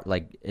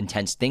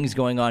intense things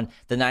going on.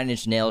 The Nine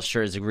Inch Nails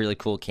shirt is a really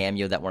cool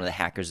cameo that one of the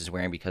hackers is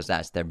wearing because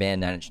that's their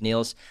band, Nine Inch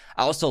Nails.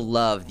 I also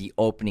love the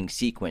opening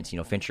sequence. You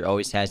know, Fincher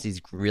always has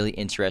these really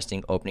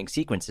interesting opening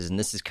sequences, and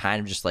this is kind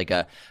of just like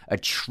a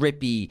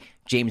trippy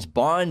James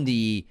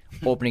Bond-y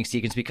opening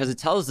sequence because it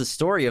tells the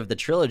story of the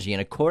trilogy.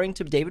 And according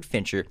to David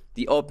Fincher,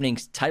 the opening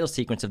title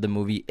sequence of the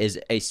movie is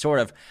a sort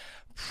of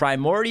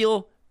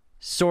primordial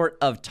sort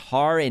of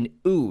tar and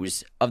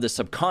ooze of the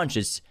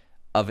subconscious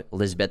of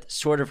Lisbeth,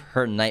 sort of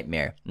her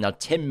nightmare. Now,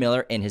 Tim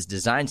Miller and his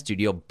design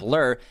studio,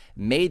 Blur,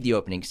 made the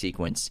opening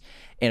sequence.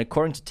 And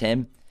according to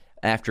Tim,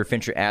 after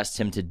Fincher asked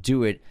him to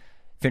do it,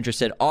 Fincher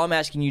said, "All I'm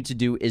asking you to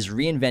do is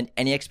reinvent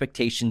any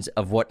expectations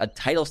of what a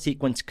title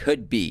sequence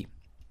could be."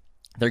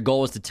 Their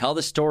goal was to tell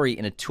the story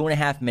in a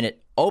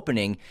 2.5-minute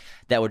opening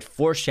that would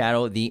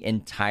foreshadow the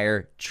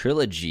entire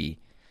trilogy.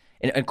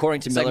 And according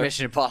to Miller, like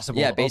Mission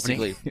Impossible. Yeah,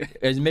 basically,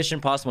 it was Mission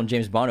Impossible and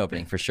James Bond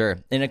opening for sure.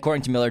 And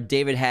according to Miller,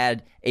 David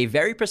had a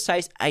very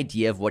precise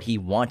idea of what he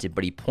wanted,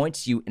 but he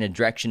points you in a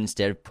direction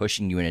instead of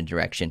pushing you in a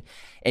direction.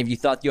 And if you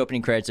thought the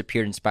opening credits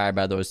appeared inspired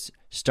by those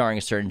starring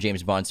a certain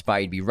James Bond spy,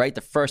 you'd be right.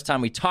 The first time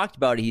we talked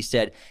about it, he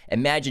said,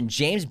 "Imagine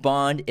James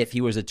Bond if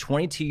he was a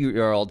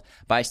 22-year-old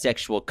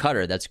bisexual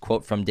cutter." That's a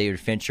quote from David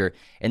Fincher,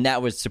 and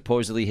that was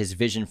supposedly his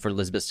vision for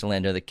Lisbeth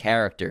Salander, the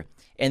character.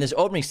 And this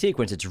opening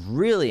sequence, it's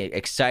really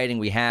exciting.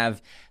 We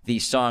have the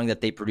song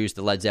that they produced,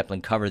 the Led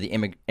Zeppelin cover,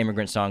 the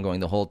Immigrant song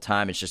going the whole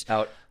time. It's just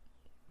out.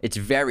 It's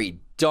very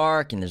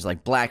dark, and there's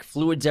like black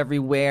fluids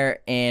everywhere.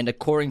 And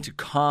according to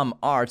Com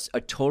Arts,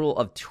 a total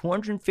of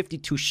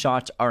 252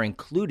 shots are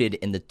included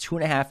in the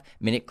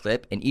 2.5-minute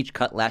clip, and each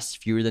cut lasts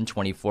fewer than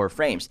 24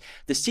 frames.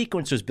 The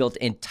sequence was built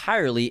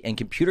entirely in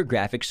computer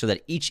graphics so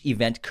that each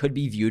event could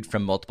be viewed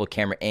from multiple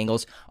camera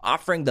angles,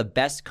 offering the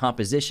best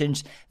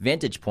compositions,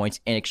 vantage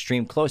points, and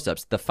extreme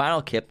close-ups. The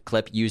final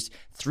clip used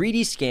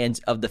 3D scans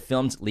of the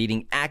film's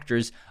leading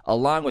actors,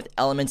 along with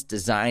elements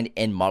designed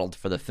and modeled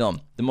for the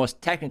film. The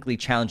most technically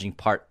challenging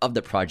part of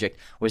the project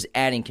was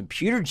adding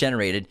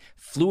computer-generated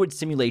fluid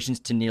simulations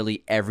to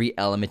nearly every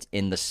element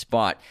in the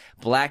spot.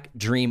 Black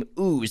Dream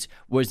Ooze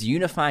was the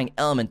unifying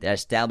element that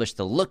established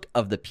the look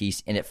of the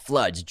piece, and it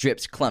floods,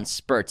 drips, clumps,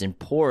 spurts, and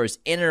pours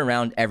in and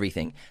around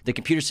everything. The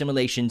computer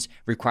simulations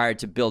required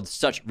to build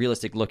such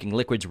realistic-looking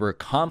liquids were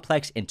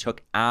complex and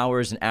took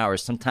hours and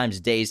hours,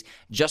 sometimes days,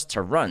 just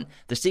to run.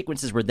 The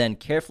sequences were then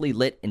carefully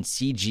lit in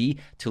CG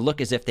to look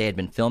as if they had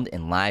been filmed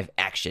in live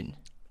action.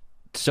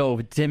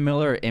 So Tim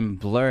Miller in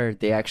Blur,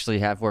 they actually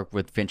have worked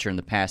with Fincher in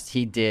the past.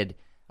 He did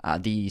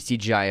the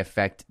CGI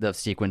effect, the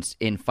sequence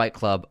in Fight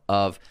Club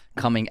of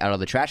coming out of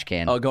the trash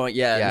can. Oh,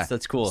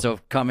 that's cool. So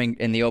coming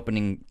in the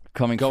opening,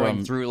 going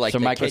from through like so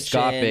the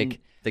microscopic,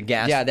 kitchen, the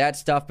gas. Yeah, that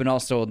stuff, and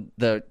also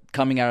the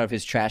coming out of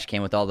his trash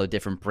can with all the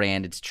different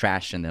branded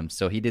trash in them.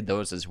 So he did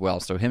those as well.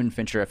 So him and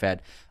Fincher have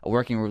had a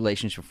working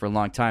relationship for a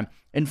long time.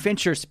 And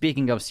Fincher,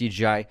 speaking of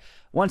CGI,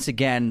 once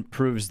again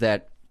proves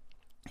that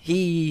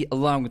he,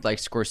 along with like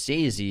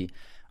Scorsese,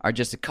 are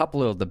just a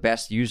couple of the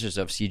best users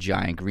of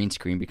CGI and green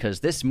screen, because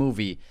this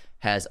movie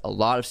has a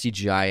lot of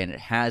CGI and it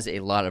has a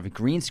lot of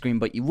green screen,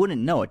 but you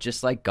wouldn't know it.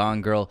 Just like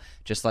Gone Girl,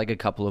 just like a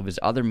couple of his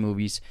other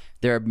movies,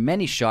 there are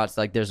many shots,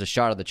 like there's a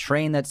shot of the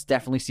train that's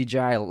definitely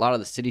CGI. A lot of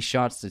the city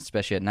shots,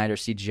 especially at night, are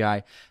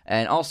CGI,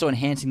 and also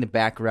enhancing the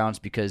backgrounds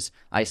because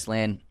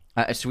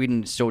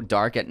Sweden is so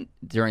dark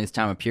during this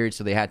time of period,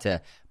 so they had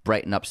to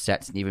brighten up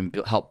sets and even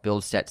help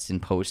build sets in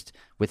post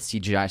with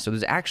CGI. So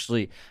there's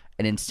actually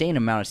an insane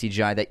amount of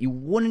CGI that you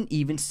wouldn't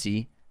even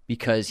see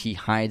because he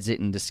hides it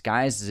and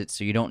disguises it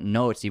so you don't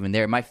know it's even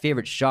there. One of my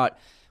favorite shots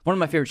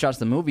of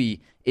the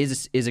movie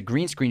is a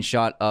green screen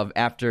shot of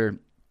after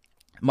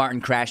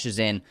Martin crashes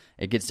in,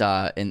 it gets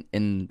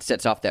and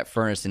sets off that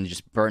furnace and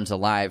just burns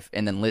alive,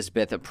 and then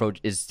Lisbeth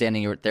is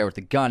standing there with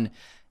the gun.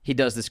 He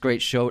does this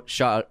great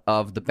shot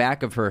of the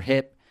back of her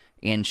hip,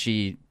 and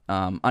she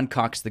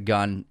uncocks the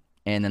gun,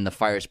 and then the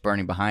fire is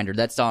burning behind her.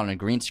 That's on a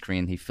green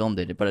screen. He filmed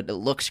it, but it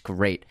looks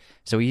great.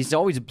 So he's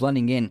always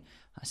blending in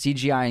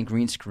CGI and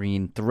green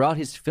screen throughout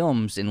his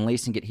films and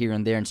lacing it here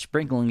and there and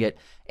sprinkling it,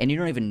 and you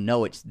don't even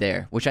know it's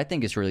there, which I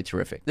think is really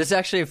terrific. This is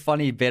actually a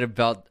funny bit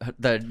about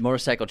the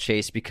motorcycle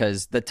chase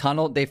because they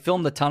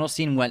filmed the tunnel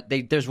scene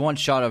there's one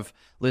shot of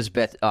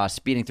Lisbeth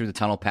speeding through the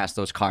tunnel past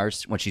those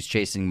cars when she's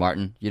chasing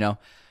Martin,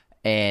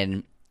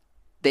 and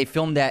they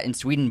filmed that in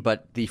Sweden,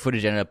 but the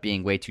footage ended up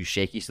being way too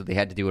shaky, so they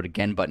had to do it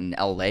again, but in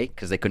LA,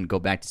 because they couldn't go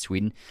back to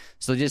Sweden.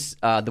 So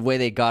just the way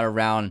they got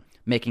around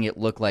making it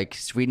look like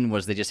Sweden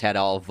was they just had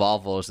all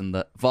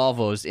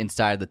Volvos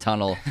inside the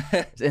tunnel,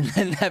 and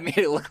then that made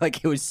it look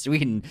like it was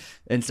Sweden.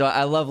 And so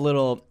I love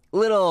little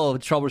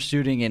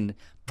troubleshooting and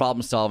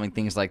problem-solving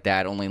things like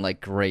that. Only like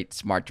great,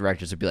 smart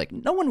directors would be like,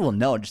 no one will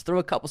know. Just throw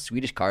a couple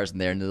Swedish cars in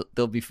there and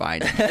they'll be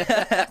fine.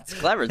 It's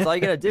clever. It's all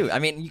you got to do. I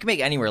mean, you can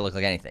make anywhere look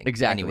like anything.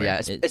 Exactly, anywhere.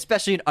 Yeah.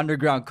 Especially an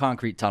underground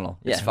concrete tunnel.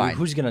 It's fine.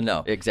 Who's going to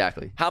know?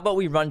 Exactly. How about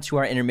we run to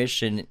our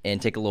intermission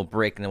and take a little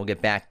break, and then we'll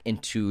get back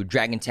into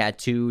Dragon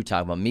Tattoo,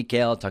 talk about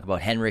Mikael, talk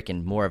about Henrik,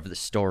 and more of the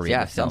story.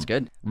 Yeah, sounds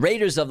good.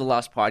 Raiders of the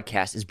Lost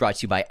podcast is brought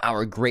to you by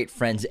our great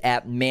friends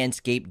at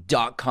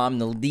Manscaped.com,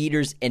 the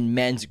leaders in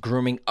men's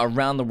grooming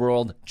around the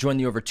world. Join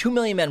the over 2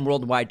 million men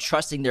worldwide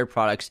trusting their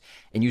products,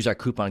 and use our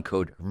coupon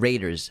code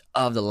Raiders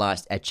of the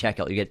Lost at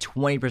checkout. You get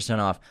 20%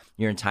 off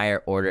your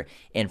entire order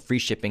and free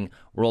shipping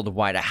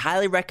worldwide. I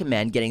highly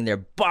recommend getting their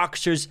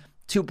Boxers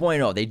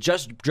 2.0. They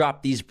just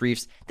dropped these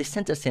briefs. They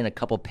sent us in a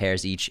couple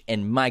pairs each,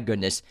 and my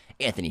goodness,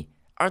 Anthony,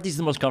 aren't these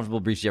the most comfortable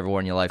briefs you ever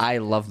worn in your life? I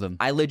love them.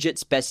 I legit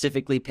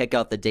specifically pick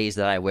out the days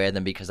that I wear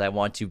them because I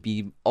want to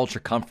be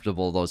ultra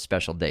comfortable those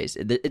special days.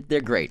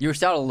 They're great. You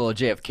sound a little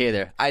JFK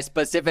there. I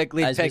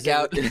specifically pick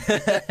out.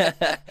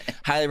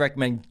 Highly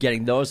recommend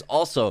getting those.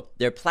 Also,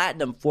 their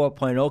Platinum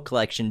 4.0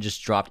 collection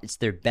just dropped. It's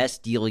their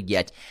best deal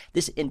yet.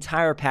 This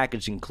entire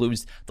package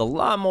includes the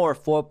Lawnmower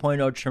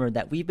 4.0 trimmer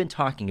that we've been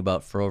talking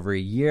about for over a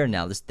year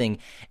now. This thing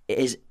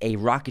is a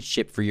rocket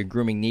ship for your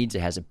grooming needs. It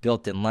has a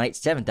built-in light,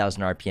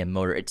 7,000 RPM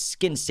motor. It's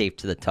skin safe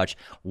to the touch,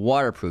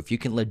 waterproof. You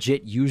can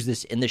legit use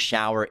this in the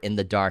shower in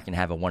the dark and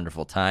have a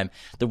wonderful time.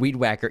 The Weed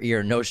Whacker ear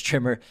and nose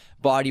trimmer,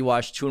 body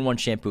wash, 2-in-1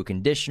 shampoo,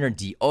 conditioner,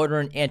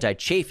 deodorant,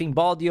 anti-chafing,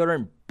 ball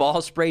deodorant,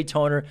 ball spray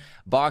toner,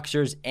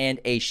 boxers,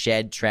 and a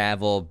shed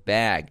travel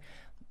bag.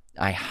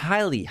 I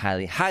highly,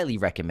 highly, highly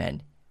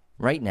recommend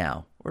right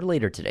now or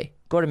later today,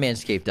 go to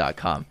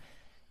manscaped.com.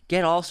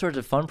 Get all sorts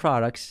of fun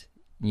products.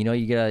 You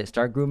got to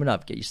start grooming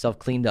up, get yourself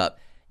cleaned up.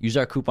 Use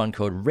our coupon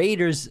code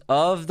Raiders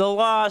of the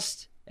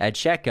Lost at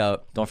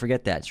checkout. Don't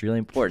forget that. It's really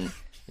important.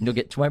 And you'll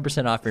get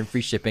 20% off and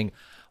free shipping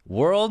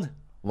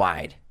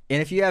worldwide.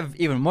 And if you have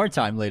even more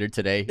time later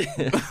today,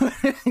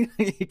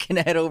 you can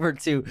head over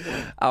to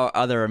our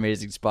other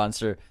amazing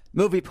sponsor,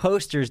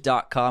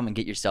 movieposters.com, and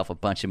get yourself a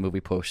bunch of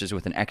movie posters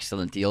with an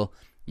excellent deal.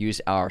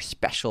 Use our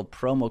special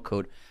promo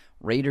code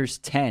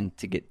Raiders10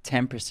 to get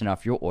 10%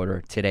 off your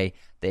order today.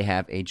 They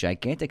have a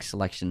gigantic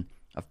selection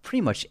of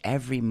pretty much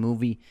every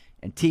movie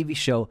and TV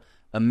show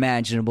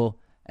imaginable,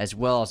 as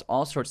well as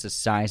all sorts of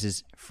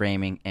sizes,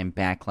 framing, and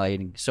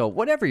backlighting. So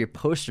whatever your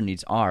poster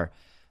needs are,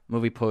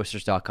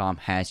 movieposters.com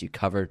has you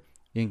covered.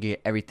 You can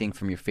get everything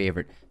from your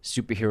favorite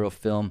superhero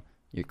film,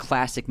 your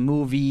classic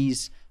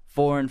movies,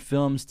 foreign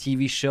films,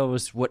 TV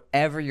shows,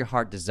 whatever your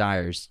heart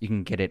desires, you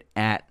can get it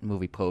at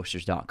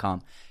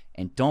movieposters.com.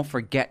 And don't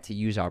forget to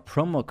use our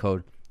promo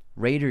code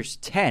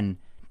Raiders10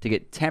 to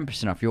get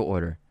 10% off your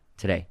order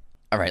today.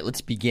 All right,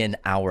 let's begin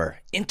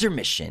our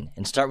intermission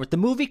and start with the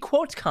movie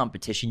quotes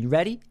competition. You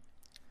ready?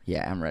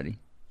 Yeah, I'm ready.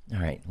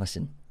 All right,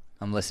 listen.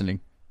 I'm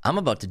listening. I'm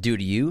about to do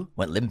to you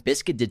what Limp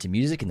Bizkit did to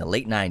music in the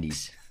late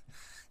 90s.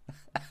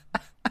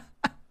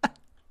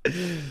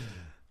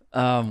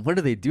 What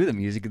did they do to the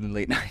music in the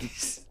late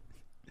 90s?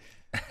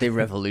 They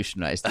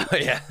revolutionized it. Oh,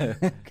 yeah.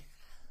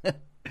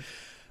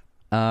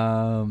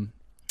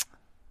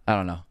 I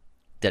don't know.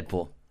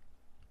 Deadpool.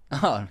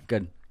 Oh,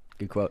 good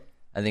quote.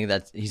 I think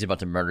he's about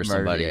to murder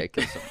somebody. Yeah,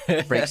 kill some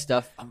break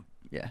stuff.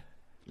 Yeah.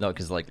 No,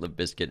 because like Limp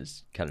Bizkit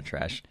is kind of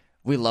trash.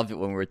 We loved it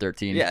when we were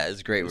 13. Yeah,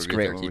 it's great. When we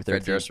were 13.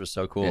 Fred Durst was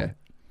so cool. Yeah.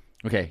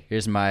 Okay,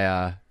 here's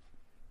my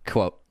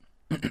quote.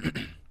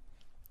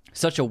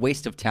 Such a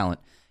waste of talent.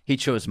 He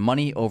chose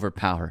money over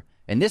power.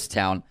 In this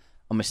town,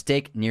 a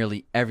mistake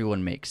nearly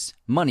everyone makes.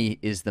 Money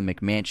is the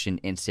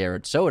McMansion in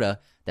Sarasota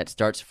that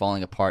starts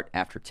falling apart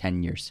after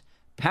 10 years.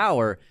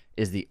 Power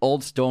is the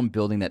old stone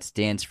building that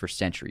stands for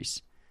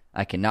centuries.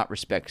 I cannot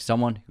respect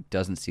someone who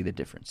doesn't see the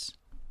difference.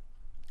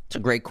 It's a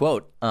great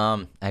quote.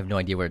 I have no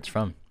idea where it's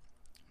from.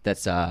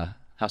 That's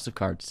House of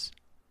Cards,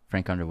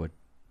 Frank Underwood.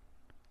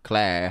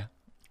 Claire.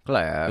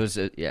 It was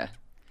yeah.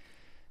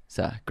 It's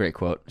a great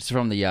quote. It's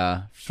from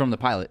the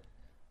pilot.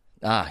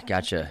 Ah,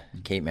 gotcha.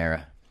 Kate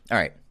Mara. All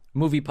right,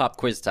 movie pop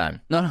quiz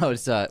time. No,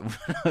 it's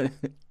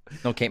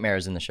No, Kate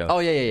Mara's in the show. Oh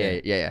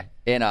yeah.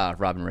 And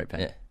Robin Wright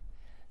Penn. Yeah.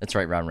 That's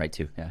right, Robin Wright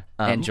too. Yeah.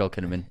 And Joel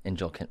Kinnaman.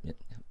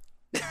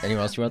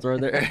 Anyone else you want to throw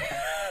there?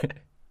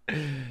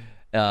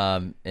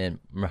 And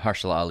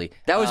Mahershala Ali.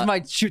 That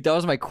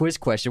was my quiz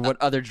question.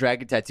 What other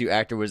Dragon Tattoo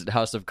actor was in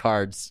House of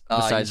Cards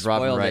besides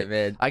Robin Wright?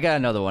 Man. I got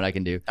another one I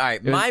can do. All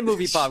right, my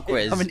movie pop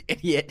quiz. I'm an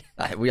idiot.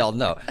 We all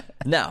know.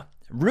 Now,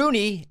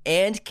 Rooney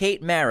and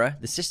Kate Mara,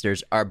 the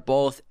sisters, are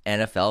both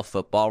NFL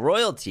football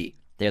royalty.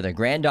 They're the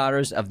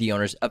granddaughters of the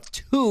owners of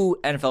 2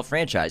 NFL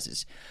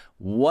franchises.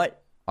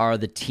 What are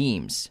the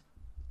teams?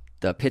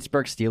 The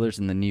Pittsburgh Steelers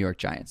and the New York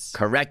Giants.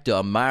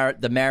 Correcto.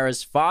 The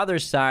Mara's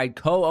father's side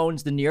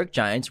co-owns the New York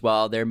Giants,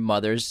 while their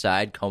mother's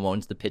side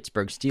co-owns the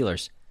Pittsburgh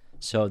Steelers.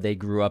 So they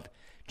grew up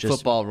just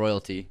football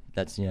royalty.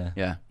 That's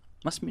yeah.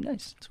 Must be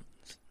nice.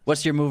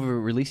 What's your movie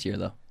release year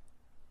though?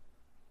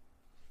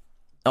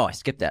 Oh, I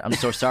skipped that. I'm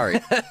so sorry.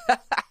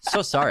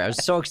 So sorry. I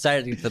was so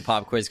excited to get to the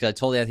pop quiz because I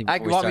told Anthony.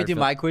 Want me to do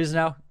my quiz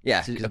now?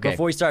 Yeah. Okay.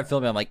 Before we start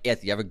filming, I'm like,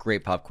 Anthony, you have a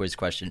great pop quiz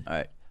question. All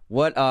right.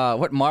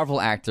 What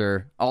Marvel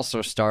actor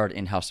also starred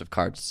in House of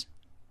Cards?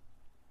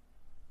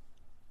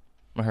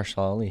 Mahershala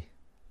Ali.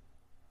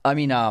 I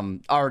mean,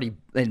 already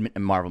in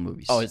Marvel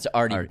movies. Oh, it's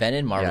already been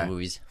in Marvel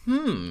movies.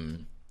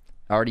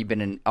 Already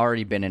been in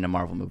a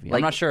Marvel movie.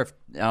 I'm not sure if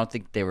I don't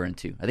think they were in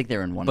 2. I think they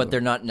were in 1. But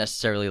they're not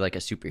necessarily like a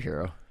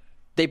superhero.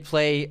 They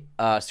play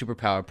a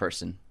superpower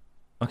person.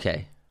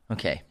 Okay.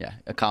 Yeah,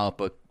 a comic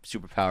book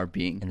superpower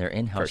being, and they're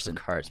in House of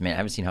Cards. Man, I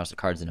haven't seen House of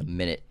Cards in a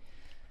minute.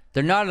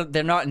 They're not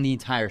in the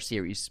entire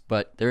series,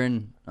 but they're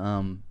in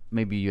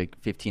maybe like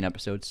 15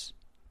 episodes.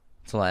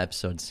 It's a lot of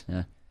episodes.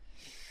 Yeah.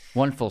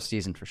 1 full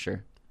season for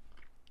sure.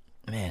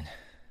 Man.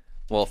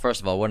 Well,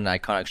 first of all, what an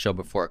iconic show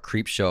before a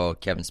creep show,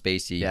 Kevin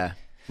Spacey. Yeah.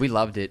 We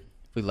loved it.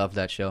 We loved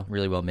that show.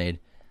 Really well made.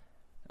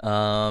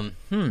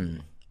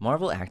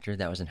 Marvel actor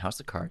that was in House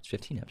of Cards,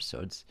 15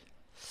 episodes.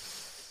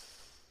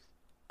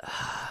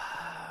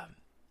 I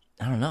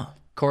don't know.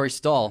 Corey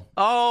Stoll.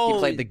 Oh, he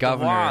played the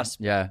governor. Wasp.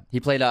 Yeah, he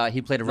played a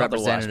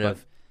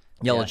representative.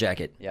 Yellow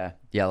Jacket. Yeah,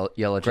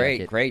 Yellow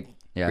Jacket. Great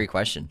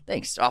question.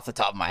 Thanks. Off the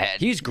top of my head,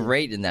 he's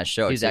great in that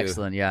show. He's too.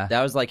 Excellent. Yeah,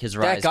 that was like his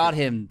rise. That got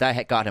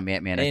him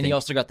Ant-Man. And he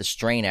also got The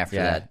Strain after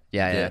that.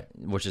 Yeah,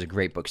 which is a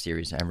great book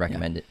series. I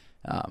recommend it.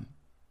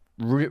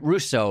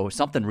 Russo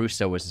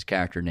was his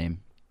character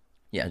name.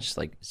 Yeah, just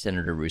like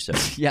Senator Russo.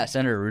 Yeah,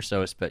 Senator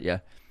Russo. But yeah,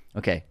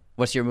 okay.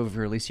 What's your movie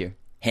release here?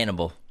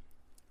 Hannibal.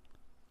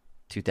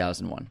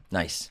 2001.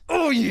 Nice.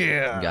 Oh,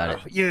 yeah. You got it.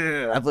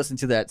 Yeah. I've listened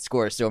to that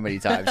score so many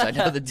times. I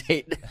know the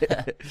date.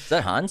 Is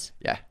that Hans?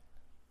 Yeah.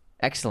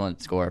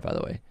 Excellent score, by the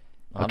way.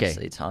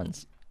 Obviously, it's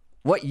Hans.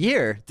 What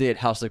year did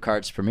House of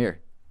Cards premiere?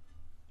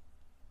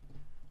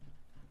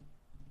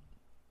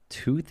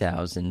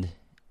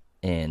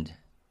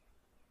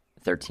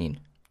 2013.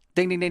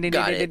 Ding, ding, ding, ding,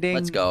 got ding, it. ding, ding.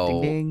 Let's go.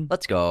 Ding, ding.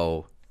 Let's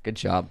go. Good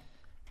job.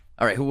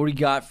 All right, who do we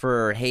got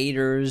for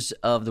haters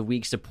of the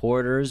week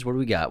supporters? What do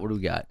we got? We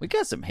got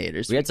some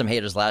haters. We had some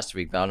haters last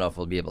week, but I don't know if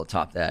we'll be able to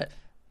top that.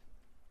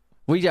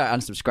 We got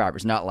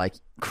unsubscribers, not like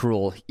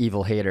cruel,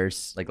 evil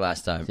haters. Like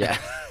last time. Yeah.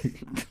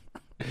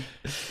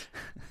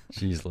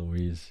 Jeez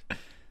Louise.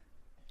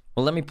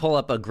 Well, let me pull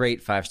up a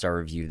great 5-star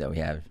review that we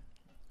have.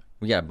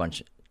 We got a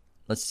bunch.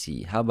 Let's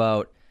see. How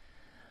about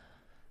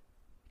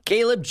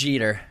Caleb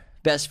Jeter,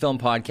 best film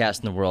podcast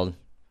in the world.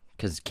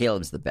 Because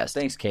Caleb's the best.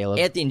 Thanks, Caleb.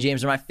 Anthony and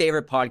James are my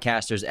favorite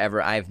podcasters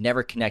ever. I've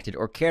never connected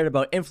or cared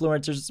about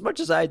influencers as much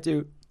as I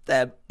do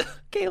them.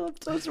 Caleb,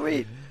 so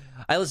sweet.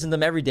 I listen to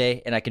them every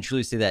day, and I can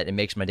truly say that it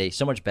makes my day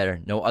so much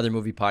better. No other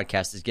movie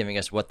podcast is giving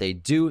us what they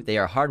do. They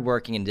are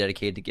hardworking and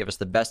dedicated to give us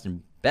the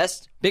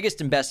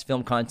biggest and best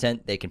film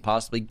content they can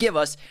possibly give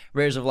us.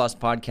 Raiders of Lost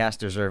podcast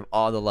deserve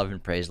all the love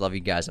and praise. Love you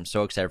guys. I'm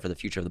so excited for the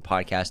future of the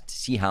podcast to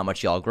see how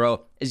much y'all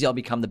grow as y'all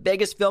become the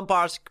biggest film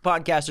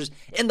podcasters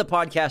in the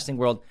podcasting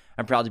world.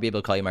 I'm proud to be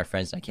able to call you my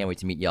friends, and I can't wait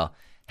to meet y'all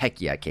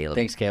Heck yeah, Caleb.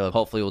 Thanks, Caleb.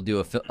 Hopefully we'll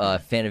do a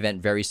fan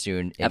event very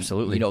soon. And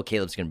Absolutely. You know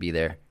Caleb's going to be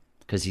there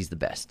because he's the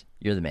best.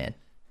 You're the man.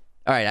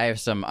 All right, I have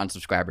some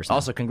unsubscribers now.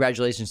 Also,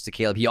 congratulations to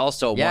Caleb. He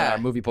also won our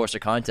movie poster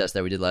contest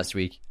that we did last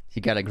week.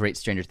 He got a great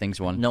Stranger Things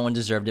one. No one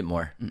deserved it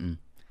more.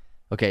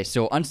 Okay,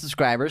 so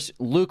unsubscribers,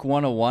 Luke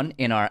 101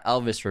 in our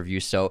Elvis review.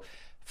 So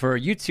for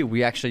YouTube,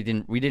 we actually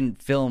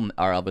didn't film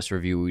our Elvis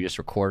review. We just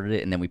recorded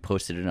it and then we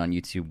posted it on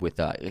YouTube with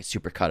a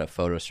super cut of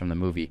photos from the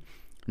movie.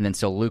 And then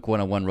so Luke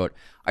 101 wrote,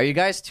 "Are you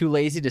guys too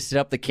lazy to set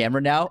up the camera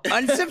now?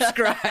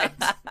 Unsubscribe."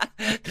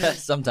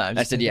 Sometimes.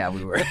 I said, "Yeah,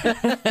 we were."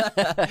 It's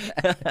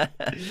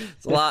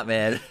a lot,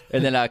 man.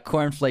 And then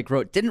Cornflake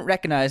wrote, "Didn't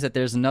recognize that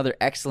there's another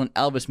excellent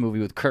Elvis movie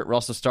with Kurt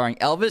Russell starring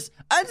Elvis.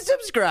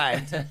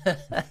 Unsubscribed."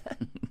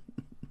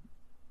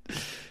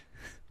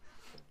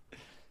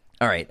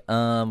 All right.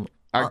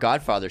 Our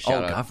Godfather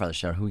shout out. Godfather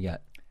shout out. Who we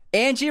got?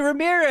 Angie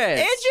Ramirez.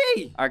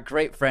 Angie! Our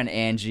great friend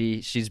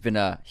Angie. She's been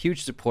a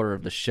huge supporter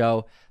of the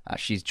show.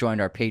 She's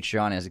joined our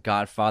Patreon as a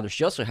Godfather.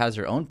 She also has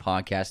her own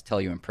podcast,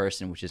 Tell You in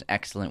Person, which is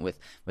excellent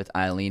with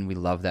Eileen. We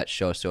love that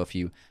show. So if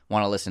you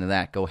want to listen to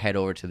that, go head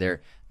over to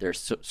their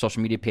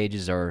social media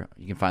pages, or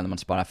you can find them on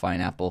Spotify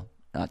and Apple.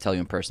 Tell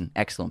You in Person.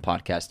 Excellent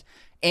podcast.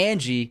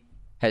 Angie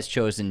has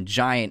chosen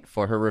Giant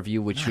for her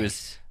review, which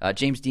was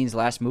James Dean's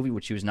last movie,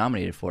 which he was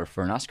nominated for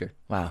an Oscar.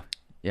 Wow.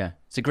 Yeah.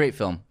 It's a great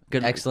film.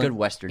 Excellent. Good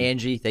Western.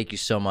 Angie, thank you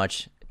so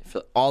much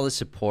for all the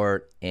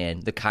support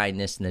and the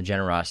kindness and the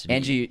generosity.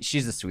 Angie,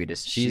 she's the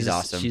sweetest. She's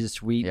awesome. She's a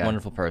sweet,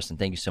 wonderful person.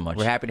 Thank you so much.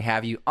 We're happy to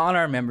have you on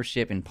our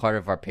membership and part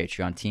of our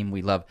Patreon team.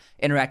 We love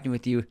interacting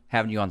with you,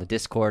 having you on the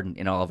Discord and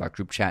in all of our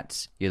group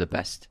chats. You're the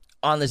best.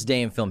 On this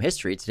day in film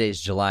history, today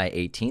is July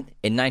 18th.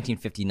 In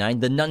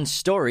 1959, The Nun's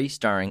Story,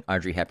 starring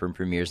Audrey Hepburn,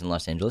 premieres in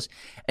Los Angeles.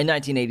 In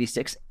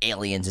 1986,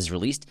 Aliens is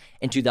released.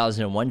 In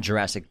 2001,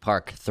 Jurassic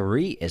Park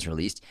 3 is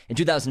released. In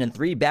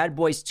 2003, Bad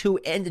Boys 2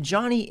 and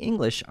Johnny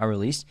English are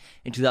released.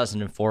 In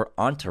 2004,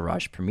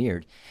 Entourage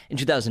premiered. In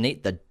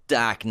 2008, The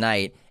Dark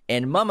Knight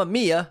and Mamma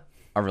Mia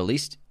are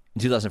released.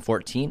 In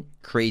 2014,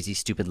 Crazy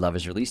Stupid Love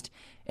is released.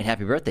 And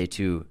happy birthday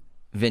to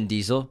Vin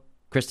Diesel,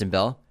 Kristen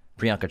Bell,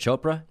 Priyanka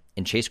Chopra,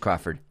 and Chase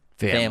Crawford.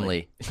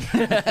 Family.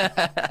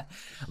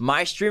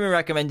 My streaming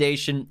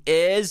recommendation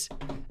is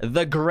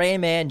The Gray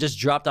Man. Just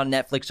dropped on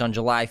Netflix on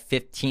July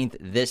 15th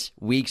this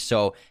week,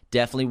 so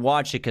definitely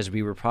watch it because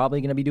we were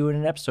probably going to be doing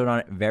an episode on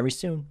it very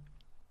soon.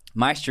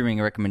 My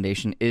streaming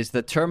recommendation is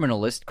The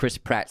Terminalist, Chris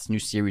Pratt's new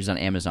series on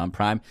Amazon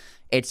Prime.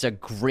 It's a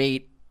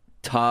great,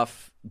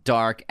 tough,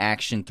 dark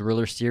action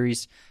thriller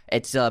series.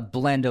 It's a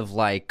blend of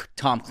like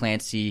Tom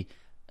Clancy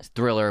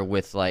thriller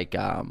with like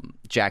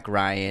Jack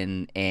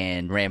Ryan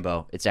and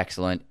Rambo. It's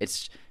excellent.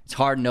 It's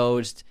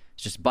hard-nosed.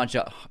 It's just a bunch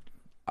of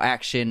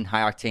action,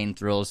 high-octane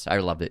thrills. I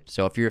loved it.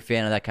 So if you're a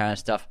fan of that kind of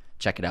stuff,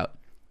 check it out.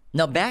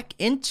 Now back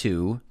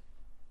into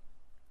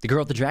The Girl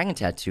with the Dragon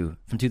Tattoo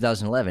from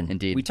 2011.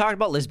 Indeed. We talked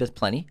about Lisbeth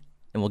plenty,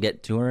 and we'll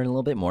get to her in a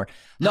little bit more.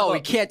 No, we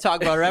can't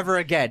talk about her ever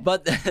again.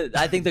 But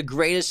I think the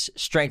greatest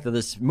strength of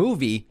this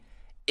movie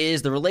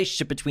is the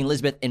relationship between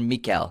Lisbeth and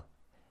Mikael.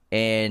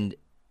 And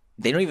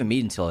they don't even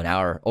meet until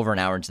over an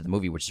hour into the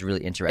movie, which is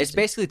really interesting. It's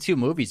basically two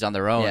movies on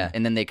their own,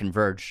 and then they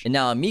converge. And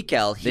now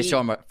Mikael, they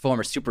form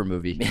a super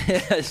movie.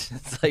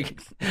 It's like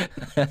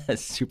a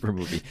super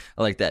movie.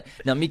 I like that.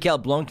 Now, Mikael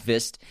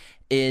Blomkvist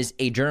is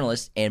a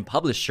journalist and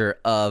publisher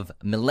of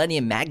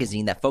Millennium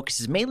magazine that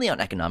focuses mainly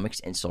on economics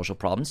and social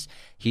problems.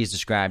 He is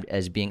described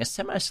as being a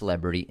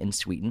semi-celebrity in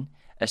Sweden,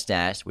 a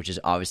status which is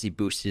obviously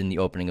boosted in the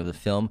opening of the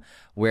film,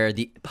 where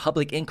the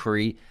public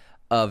inquiry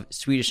of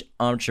Swedish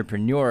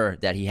entrepreneur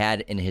that he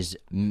had in his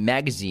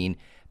magazine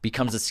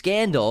becomes a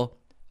scandal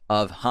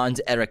of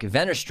Hans-Erik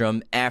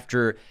Wennerström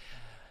after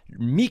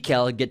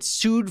Mikael gets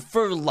sued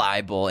for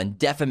libel and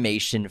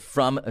defamation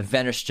from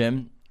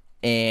Wennerström,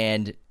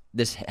 and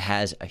this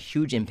has a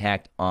huge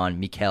impact on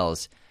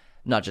Mikael's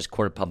not just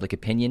court of public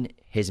opinion,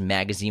 his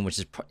magazine,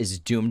 which is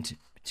doomed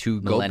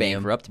to go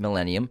bankrupt,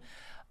 Millennium.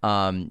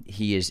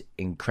 He is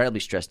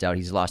incredibly stressed out.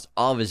 He's lost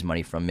all of his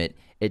money from it.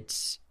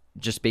 It's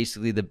just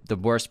basically the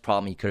worst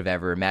problem he could have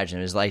ever imagined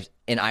in his life.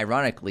 And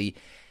ironically,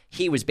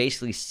 he was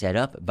basically set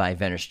up by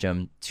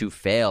Wennerström to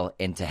fail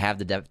and to have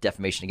the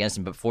defamation against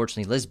him. But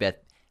fortunately, Lisbeth,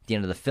 at the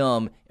end of the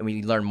film, and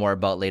we learn more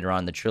about later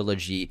on in the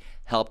trilogy,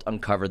 helped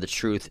uncover the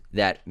truth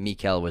that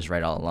Mikael was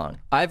right all along.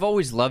 I've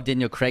always loved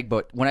Daniel Craig,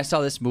 but when I saw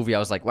this movie, I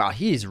was like, wow,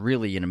 he is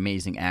really an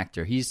amazing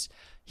actor. He's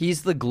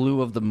the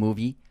glue of the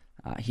movie.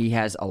 He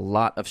has a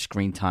lot of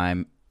screen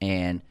time,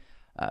 and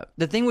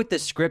the thing with the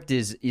script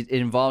is it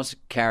involves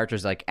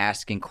characters like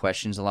asking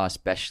questions a lot,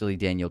 especially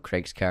Daniel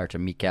Craig's character,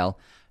 Mikael.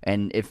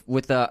 And if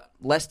with a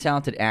less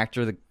talented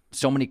actor,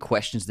 so many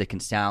questions that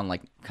can sound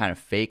like kind of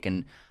fake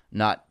and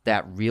not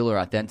that real or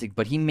authentic,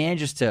 but he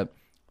manages to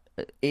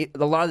a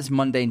lot of this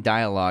mundane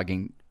dialogue,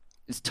 and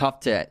it's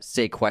tough to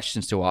say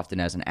questions so often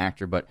as an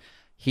actor, but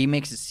he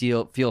makes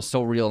it feel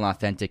so real and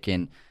authentic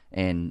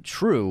and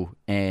true,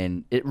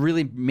 and it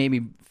really made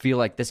me feel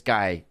like this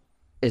guy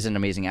is an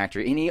amazing actor.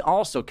 And he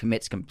also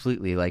commits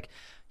completely. Like,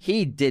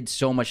 he did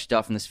so much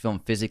stuff in this film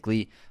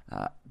physically.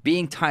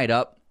 Being tied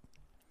up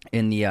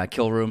in the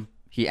kill room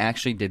He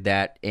actually did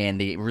that, and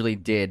they really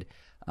did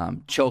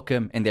choke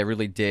him, and they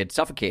really did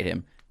suffocate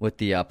him with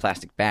the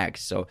plastic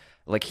bags. So,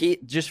 like,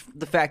 just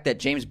the fact that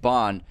James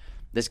Bond,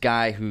 this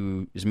guy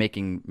who is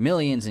making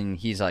millions and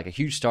he's like a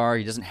huge star,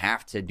 he doesn't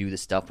have to do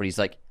this stuff, but he's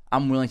like,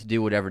 I'm willing to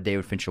do whatever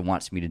David Fincher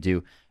wants me to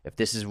do. If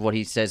this is what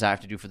he says I have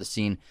to do for the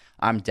scene,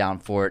 I'm down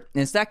for it.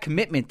 And it's that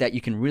commitment that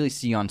you can really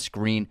see on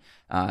screen.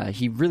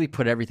 He really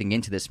put everything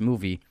into this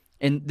movie.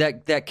 And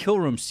that kill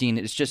room scene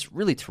is just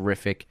really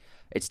terrific.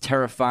 It's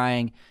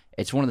terrifying.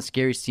 It's one of the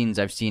scariest scenes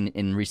I've seen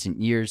in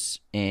recent years.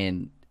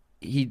 And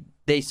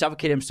they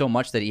suffocated him so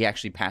much that he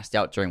actually passed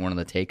out during one of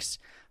the takes.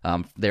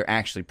 They're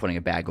actually putting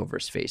a bag over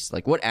his face.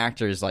 Like, what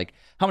actors, like,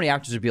 how many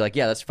actors would be like,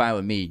 yeah, that's fine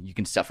with me. You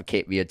can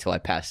suffocate me until I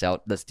pass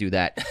out. Let's do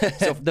that.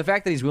 So the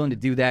fact that he's willing to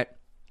do that.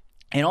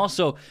 And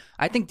also,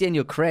 I think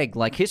Daniel Craig,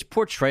 like, his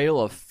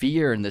portrayal of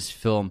fear in this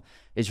film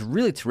is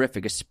really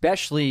terrific,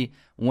 especially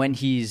when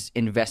he's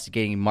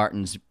investigating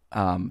Martin's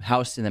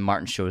house and then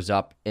Martin shows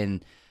up.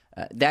 And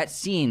that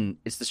scene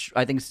is,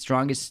 I think, the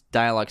strongest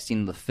dialogue scene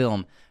in the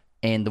film.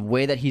 And the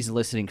way that he's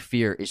eliciting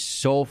fear is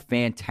so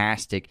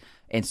fantastic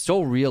and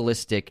so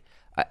realistic.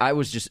 I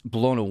was just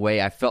blown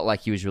away. I felt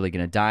like he was really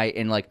going to die.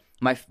 And like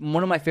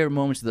one of my favorite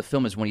moments of the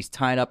film is when he's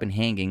tied up and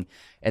hanging,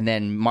 and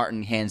then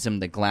Martin hands him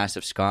the glass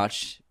of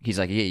scotch. He's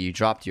like, "Yeah, you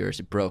dropped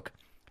yours. It broke."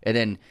 And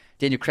then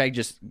Daniel Craig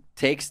just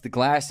takes the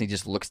glass and he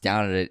just looks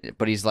down at it.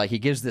 But he's like, he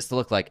gives this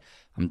look like,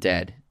 I'm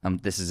dead.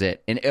 This is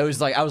it. And it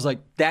was like, I was like,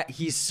 that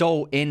he's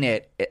so in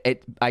it.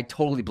 I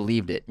totally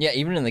believed it. Yeah,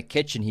 even in the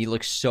kitchen, he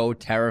looks so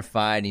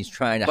terrified. And he's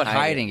trying to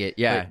hiding it.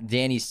 Yeah. But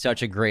Danny's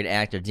such a great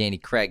actor. Danny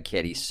Craig,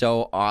 kid. He's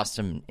so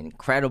awesome and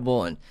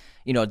incredible. And,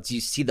 you know, do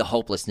you see the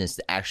hopelessness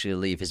to actually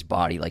leave his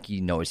body? Like,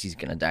 he knows he's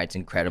going to die. It's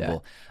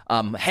incredible.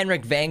 Yeah.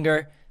 Henrik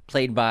Wenger,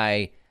 played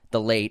by the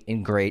late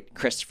and great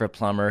Christopher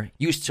Plummer,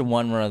 used to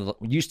run one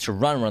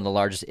of the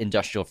largest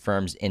industrial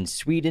firms in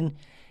Sweden,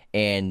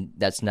 and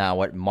that's now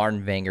what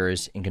Martin Wenger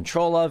is in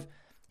control of.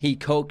 He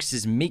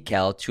coaxes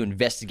Mikael to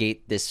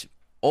investigate this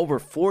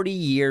over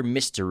 40-year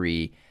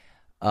mystery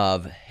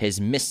of his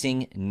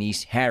missing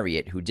niece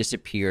Harriet, who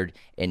disappeared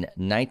in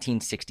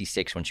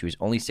 1966 when she was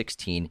only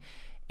 16.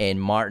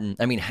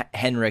 And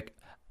Henrik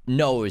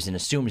knows and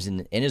assumes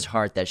in his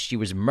heart that she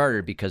was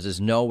murdered because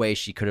there's no way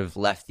she could have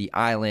left the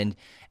island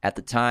at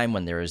the time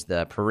when there was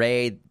the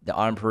parade, the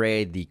autumn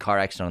parade, the car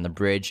accident on the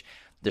bridge.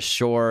 The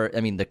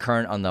the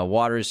current on the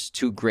water is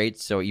too great,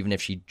 so even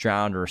if she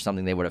drowned or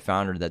something, they would have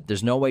found her. That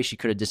there's no way she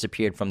could have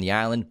disappeared from the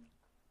island.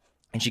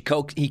 And he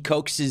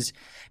coaxes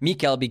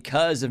Mikael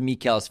because of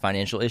Mikael's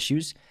financial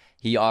issues.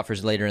 He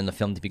offers later in the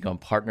film to become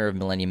partner of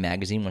Millennium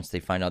Magazine once they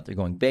find out they're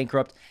going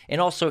bankrupt.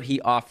 And also he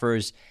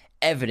offers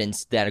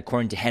evidence that,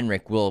 according to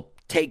Henrik, will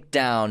take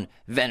down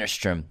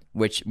Wennerstrom,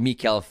 which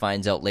Mikael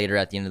finds out later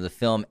at the end of the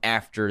film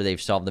after they've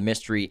solved the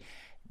mystery,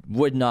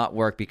 would not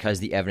work because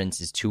the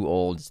evidence is too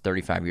old. It's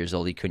 35 years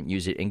old. He couldn't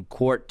use it in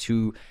court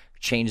to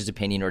change his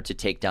opinion or to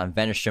take down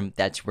Wennerstrom.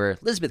 That's where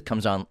Elizabeth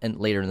comes on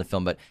later in the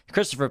film. But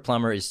Christopher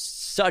Plummer is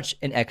such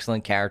an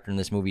excellent character in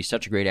this movie,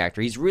 such a great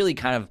actor. He's really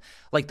kind of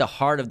like the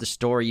heart of the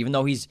story, even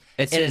though he's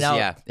in and out.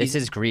 Yeah, it's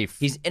his grief.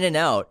 He's in and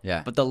out.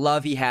 Yeah. But the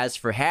love he has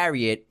for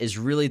Harriet is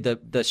really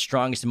the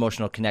strongest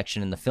emotional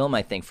connection in the film,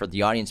 I think, for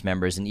the audience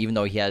members. And even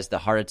though he has the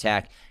heart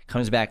attack,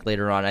 comes back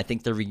later on, I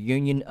think the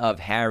reunion of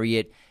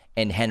Harriet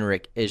and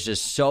Henrik is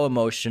just so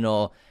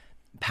emotional,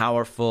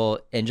 powerful,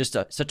 and just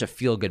such a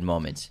feel-good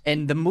moment.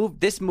 And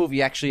this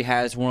movie actually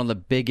has one of the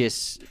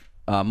biggest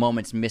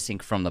moments missing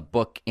from the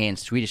book and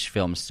Swedish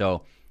films.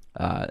 So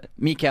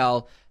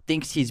Mikael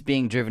thinks he's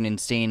being driven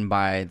insane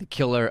by the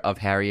killer of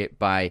Harriet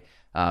by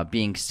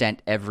being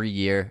sent every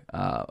year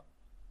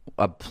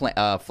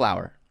a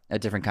flower, a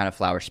different kind of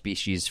flower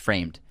species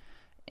framed.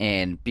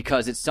 And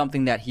because it's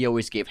something that he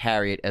always gave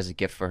Harriet as a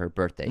gift for her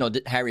birthday. No,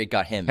 Harriet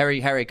got him.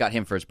 Harriet got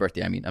him for his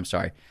birthday. I'm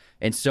sorry.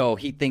 And so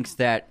he thinks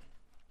that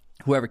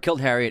whoever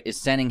killed Harriet is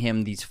sending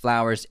him these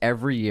flowers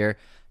every year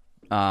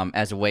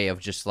as a way of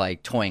just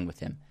like toying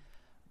with him.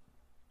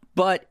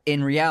 But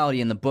in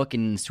reality, in the book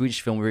and in the Swedish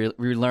film,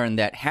 we learned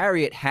that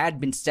Harriet had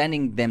been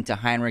sending them to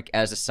Heinrich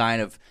as a sign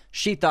of,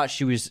 she thought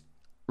she was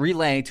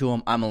relaying to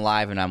him, I'm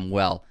alive and I'm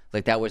well.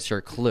 Like that was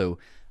her clue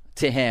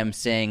to him,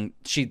 saying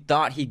she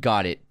thought he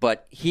got it,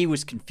 but he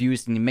was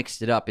confused and he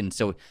mixed it up. And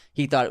so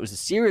he thought it was a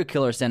serial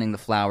killer sending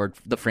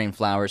the framed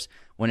flowers,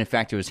 when in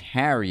fact it was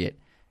Harriet.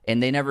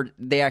 And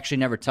they actually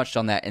never touched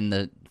on that in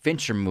the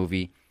Fincher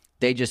movie.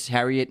 They just,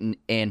 Harriet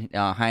and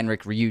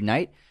Heinrich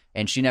reunite,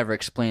 and she never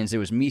explains it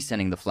was me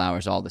sending the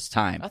flowers all this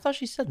time. I thought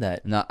she said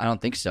that. No, I don't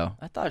think so.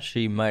 I thought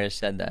she might have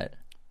said that.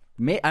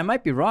 I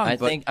might be wrong.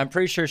 I'm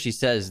pretty sure she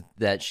says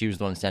that she was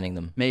the one sending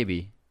them.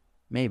 Maybe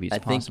it's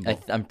possible.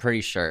 I'm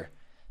pretty sure.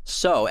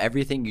 So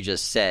everything you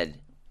just said,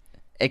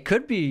 it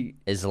could be,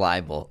 is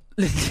libel.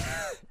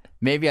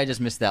 Maybe I just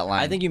missed that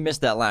line. I think you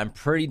missed that line. I'm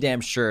pretty damn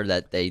sure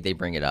that they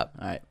bring it up.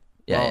 All right.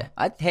 Yeah.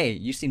 Well, hey,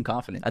 you seem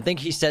confident. I think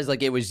he says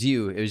like it was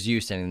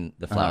you sending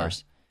the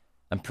flowers.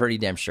 I'm pretty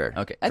damn sure.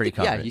 Okay. Confident.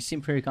 Yeah, you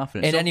seem pretty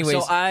confident. And anyways,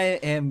 so I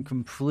am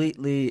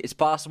completely, it's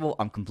possible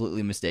I'm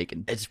completely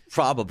mistaken. It's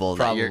probable.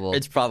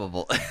 It's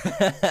probable.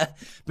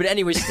 But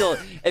anyway, still,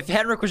 if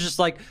Henrik was just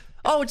like,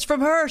 oh, it's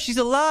from her, she's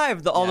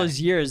alive, all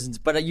those years.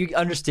 But you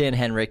understand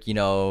Henrik,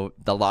 the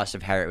loss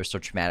of Harriet was so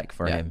traumatic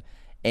for him.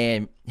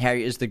 And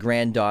Harriet is the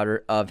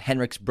granddaughter of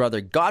Henrik's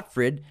brother,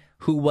 Gottfried,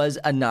 who was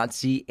a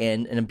Nazi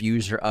and an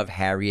abuser of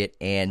Harriet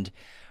and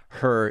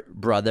her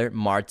brother,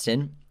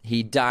 Martin.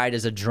 He died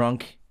as a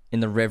drunk in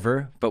the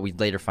river, but we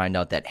later find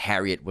out that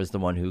Harriet was the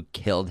one who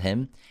killed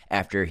him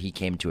after he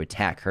came to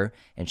attack her,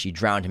 and she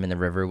drowned him in the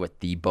river with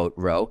the boat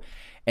row.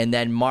 And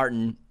then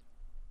Martin,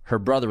 her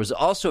brother, was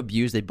also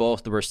abused. They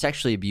both were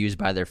sexually abused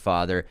by their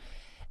father.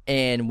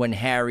 And when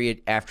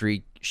Harriet, after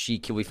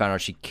we found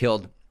out she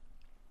killed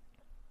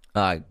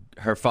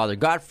her father,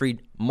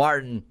 Gottfried,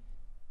 Martin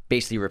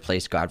basically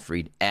replaced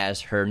Gottfried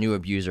as her new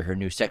abuser, her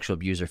new sexual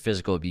abuser,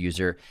 physical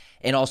abuser,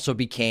 and also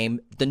became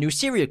the new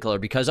serial killer,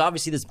 because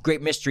obviously this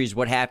great mystery is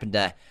what happened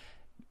to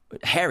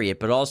Harriet,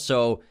 but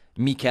also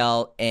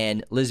Mikkel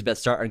and Elizabeth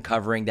start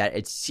uncovering that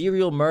it's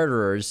serial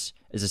murderers,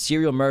 is a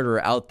serial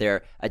murderer out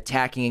there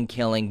attacking and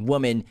killing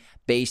women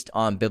based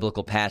on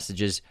biblical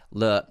passages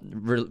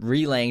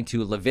relaying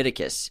to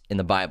Leviticus in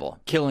the Bible.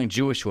 Killing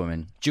Jewish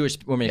women.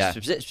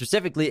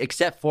 Specifically,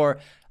 except for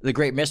the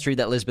great mystery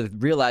that Elizabeth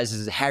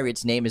realizes that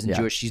Harriet's name isn't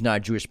Jewish. She's not a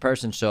Jewish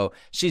person, so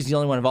she's the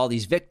only one of all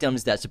these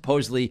victims that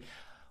supposedly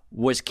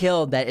was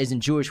killed that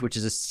isn't Jewish, which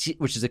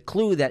is a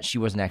clue that she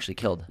wasn't actually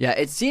killed. Yeah,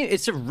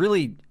 it's a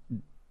really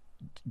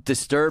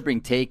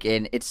disturbing take,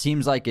 and it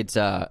seems like it's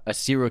a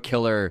serial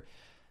killer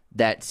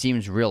that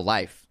seems real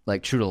life,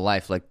 like true to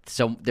life. Like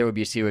there would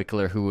be a serial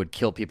killer who would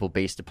kill people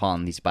based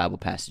upon these Bible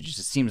passages.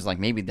 It seems like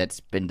maybe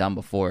that's been done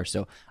before.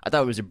 So I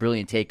thought it was a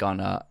brilliant take on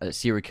a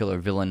serial killer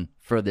villain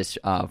for this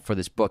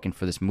book and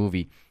for this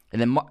movie.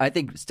 And then I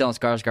think Stellan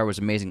Skarsgård was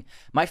amazing.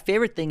 My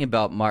favorite thing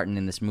about Martin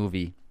in this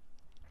movie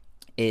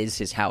is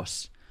his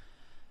house,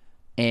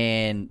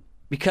 and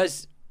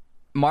because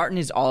Martin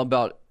is all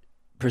about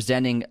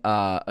presenting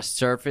a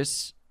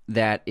surface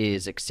that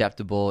is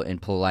acceptable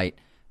and polite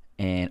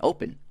and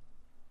open.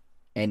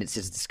 And it's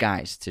his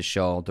disguise to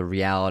show the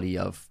reality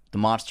of the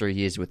monster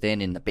he is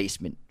within in the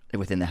basement,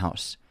 within the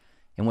house.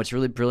 And what's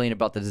really brilliant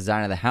about the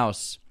design of the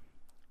house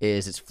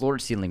is its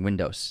floor-to-ceiling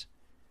windows.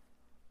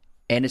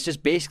 And it's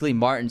just basically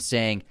Martin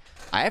saying,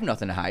 I have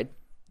nothing to hide.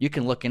 You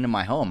can look into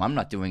my home. I'm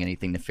not doing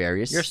anything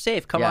nefarious. You're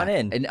safe. Come on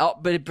in. And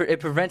but it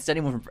prevents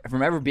anyone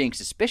from ever being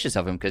suspicious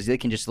of him, because they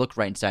can just look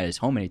right inside his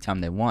home anytime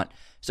they want.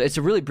 So it's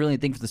a really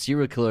brilliant thing for the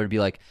serial killer to be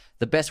like,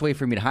 the best way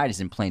for me to hide is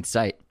in plain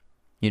sight.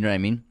 You know what I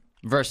mean?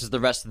 Versus the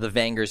rest of the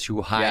Vangers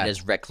who hide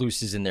as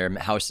recluses in their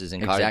houses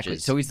and cottages. Exactly.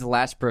 So he's the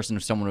last person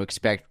of someone to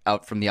expect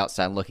out from the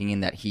outside looking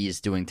in that he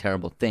is doing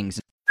terrible things.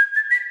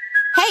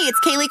 Hey, it's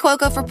Kaylee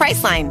Cuoco for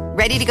Priceline.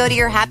 Ready to go to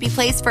your happy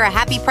place for a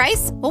happy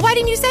price? Well, why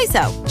didn't you say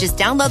so? Just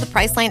download the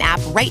Priceline app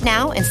right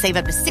now and save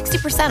up to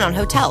 60% on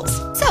hotels.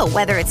 So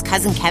whether it's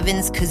Cousin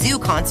Kevin's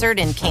Kazoo Concert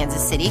in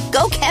Kansas City,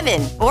 go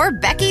Kevin, or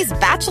Becky's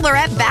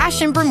Bachelorette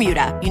Bash in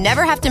Bermuda, you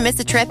never have to miss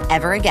a trip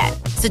ever again.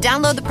 So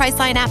download the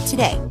Priceline app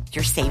today.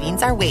 Your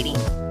savings are waiting.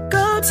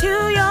 Go to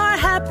your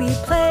happy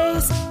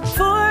place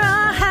for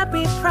a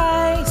happy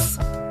price.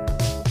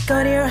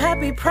 Go to your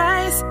happy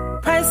price,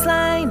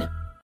 Priceline.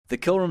 The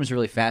kill room is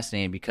really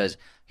fascinating because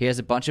he has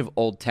a bunch of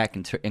old tech,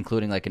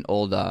 including like an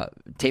old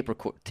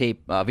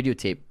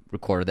videotape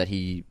recorder that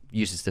he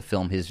uses to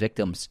film his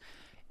victims.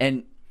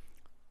 And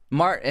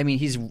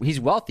he's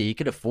wealthy. He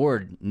could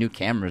afford new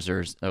cameras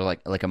or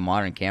like a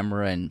modern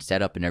camera and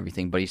setup and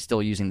everything, but he's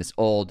still using this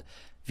old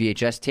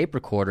VHS tape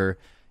recorder.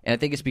 And I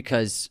think it's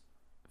because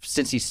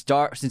since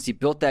he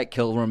built that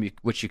kill room,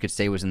 which you could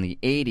say was in the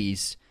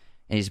 80s,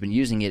 and he's been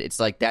using it, it's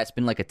like that's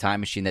been like a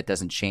time machine that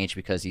doesn't change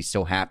because he's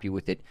so happy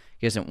with it.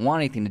 He doesn't want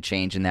anything to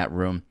change in that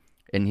room,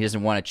 and he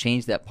doesn't want to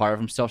change that part of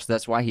himself, so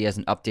that's why he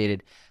hasn't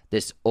updated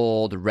this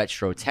old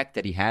retro tech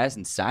that he has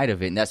inside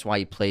of it, and that's why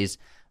he plays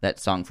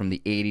that song from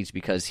the 80s,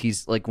 because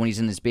he's like, when he's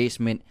in his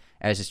basement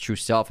as his true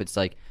self, it's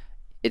like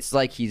it's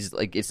like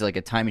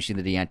a time machine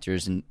that he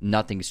enters and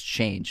nothing's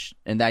changed.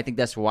 And I think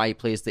that's why he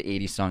plays the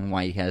 80s song,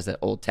 why he has that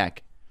old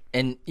tech.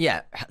 And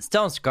yeah,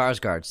 Stellan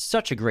Skarsgård,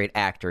 such a great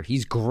actor.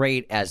 He's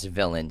great as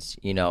villains.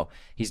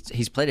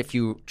 He's played a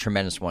few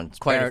tremendous ones.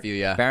 Quite a few,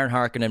 yeah. Baron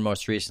Harkonnen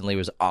most recently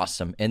was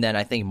awesome. And then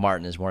I think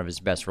Martin is one of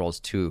his best roles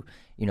too.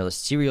 The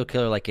serial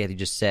killer, like Anthony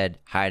just said,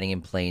 hiding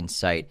in plain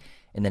sight.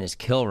 And then his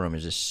kill room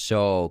is just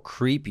so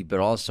creepy, but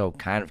also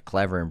kind of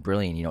clever and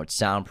brilliant. It's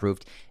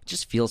soundproofed. It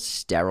just feels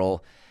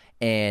sterile.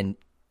 And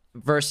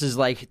versus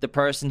like the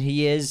person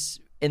he is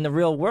in the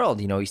real world,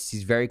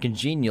 he's very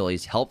congenial.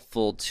 He's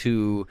helpful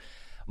to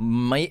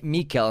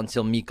Mikkel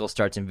until Mikkel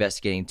starts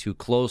investigating too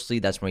closely.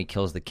 That's when he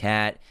kills the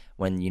cat,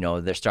 when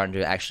they're starting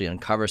to actually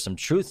uncover some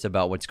truths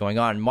about what's going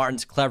on.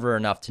 Martin's clever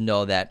enough to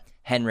know that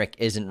Henrik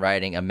isn't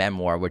writing a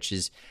memoir, which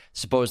is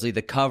supposedly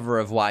the cover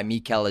of why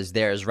Mikkel is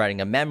there, is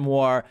writing a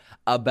memoir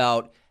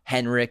about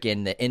Henrik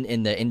in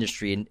the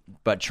industry,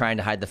 but trying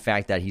to hide the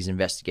fact that he's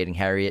investigating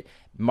Harriet.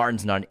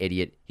 Martin's not an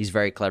idiot. He's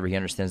very clever. He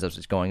understands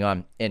what's going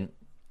on. And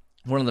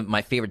one of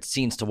my favorite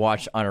scenes to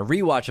watch on a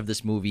rewatch of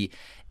this movie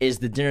is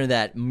the dinner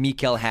that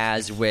Mikkel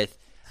has with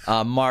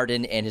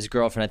Martin and his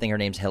girlfriend. I think her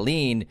name's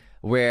Helene,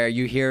 where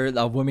you hear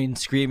a woman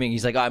screaming.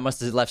 He's like, "Oh, I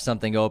must have left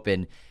something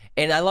open."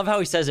 And I love how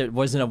he says it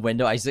wasn't a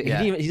window.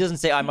 He doesn't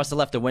say, "I must have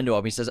left a window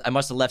open." He says, "I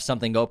must have left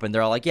something open."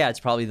 They're all like, "Yeah, it's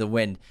probably the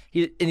wind."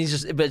 But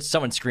it's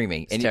someone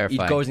screaming, and he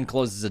goes and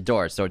closes the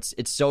door. So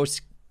it's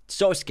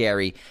so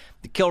scary.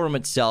 The kill room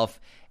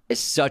itself is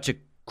such a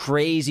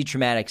crazy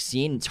traumatic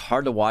scene. It's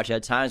hard to watch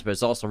at times, but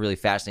it's also really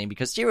fascinating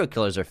because serial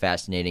killers are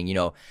fascinating. You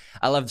know,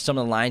 I love some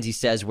of the lines he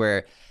says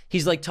where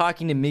he's like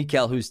talking to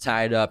Mikkel, who's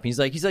tied up. He's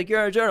like,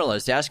 "You're a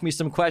journalist. Ask me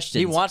some questions."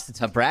 He wants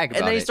to brag about it.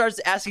 And then he starts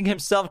asking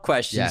himself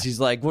questions. Yeah. He's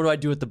like, "What do I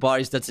do with the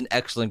bodies?" That's an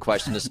excellent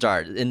question to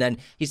start. And then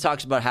he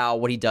talks about how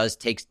what he does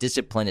takes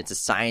discipline. It's a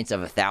science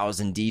of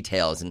 1,000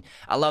 details. And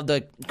I love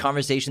the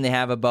conversation they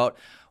have about,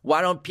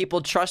 why don't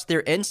people trust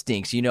their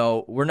instincts? You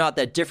know, we're not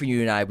that different,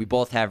 you and I. We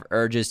both have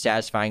urges.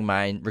 Satisfying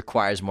mind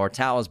requires more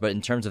towels. But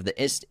in terms of the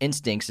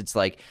instincts, it's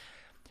like,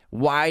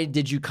 why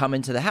did you come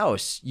into the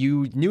house?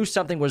 You knew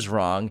something was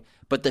wrong,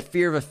 but the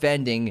fear of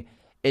offending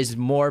is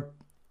more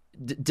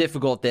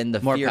difficult than the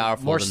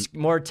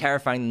more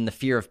terrifying than the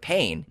fear of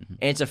pain. Mm-hmm.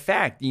 And it's a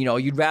fact. You know,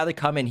 you'd rather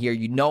come in here.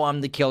 You know I'm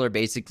the killer,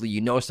 basically.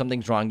 You know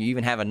something's wrong. You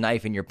even have a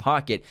knife in your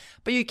pocket.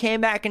 But you came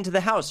back into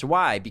the house.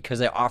 Why?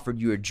 Because I offered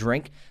you a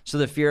drink. So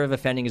the fear of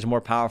offending is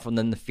more powerful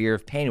than the fear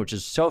of pain, which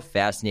is so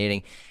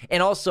fascinating.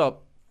 And also,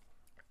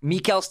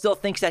 Mikkel still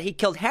thinks that he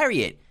killed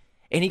Harriet.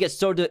 And he gets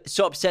so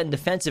upset and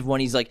defensive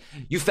when he's like,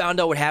 "You found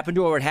out what happened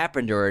to her, what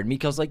happened to her." And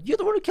Mikkel's like, "You're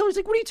the one who killed her." He's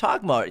like, "What are you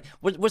talking about?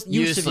 What's the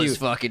use of you?" Useless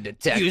fucking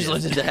detective.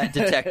 Useless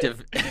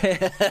detective.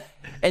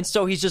 And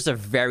so he's just a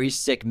very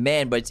sick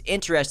man. But it's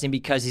interesting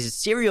because he's a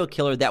serial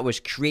killer that was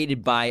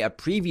created by a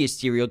previous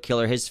serial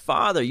killer, his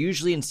father.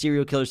 Usually in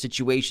serial killer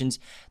situations,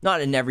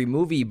 not in every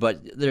movie,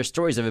 but there are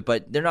stories of it,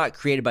 but they're not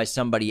created by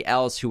somebody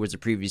else who was a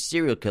previous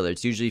serial killer.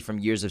 It's usually from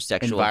years of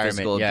sexual and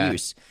physical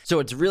abuse. So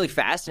it's really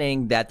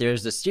fascinating that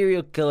there's a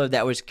serial killer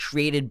that was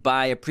created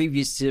by a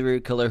previous serial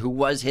killer who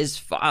was his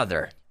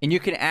father. And you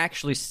can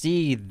actually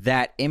see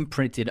that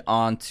imprinted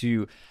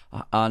onto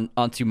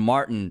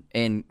Martin.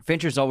 And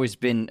Fincher's always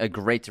been a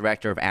great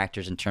director of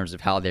actors in terms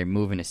of how they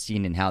move in a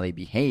scene and how they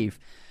behave.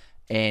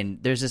 And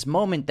there's this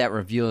moment that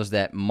reveals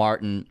that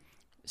Martin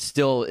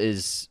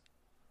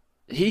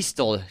he's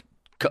still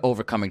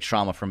overcoming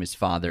trauma from his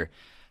father.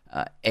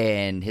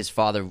 And his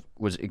father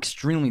was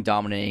extremely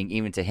dominating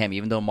even to him,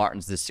 even though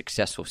Martin's this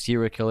successful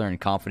serial killer and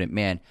confident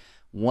man.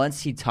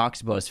 Once he talks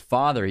about his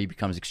father, he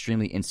becomes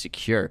extremely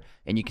insecure.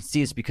 And you can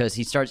see this because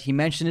he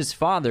mentioned his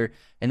father,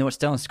 and then what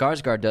Stellan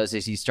Skarsgård does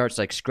is he starts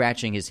like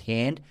scratching his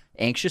hand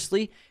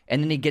anxiously,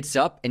 and then he gets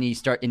up and he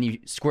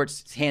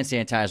squirts hand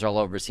sanitizer all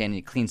over his hand and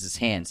he cleans his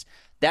hands.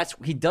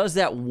 He does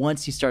that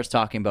once he starts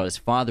talking about his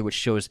father, which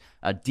shows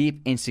a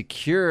deep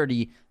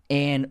insecurity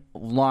and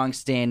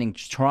long-standing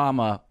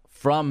trauma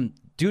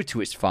due to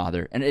his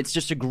father. And it's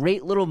just a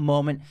great little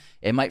moment.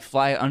 It might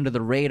fly under the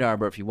radar,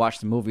 but if you watch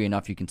the movie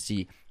enough, you can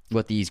see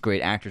what these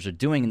great actors are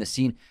doing in the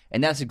scene.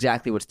 And that's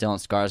exactly what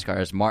Stellan Skarsgård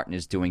as Martin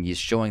is doing. He's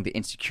showing the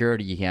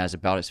insecurity he has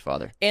about his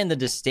father. And the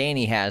disdain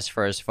he has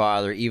for his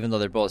father. Even though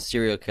they're both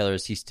serial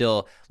killers, he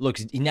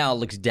now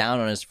looks down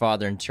on his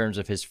father in terms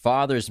of his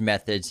father's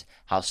methods,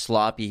 how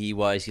sloppy he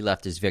was. He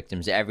left his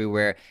victims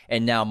everywhere.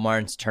 And now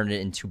Martin's turned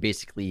it into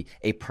basically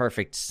a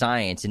perfect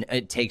science. And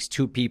it takes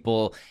two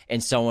people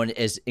and someone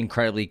as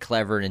incredibly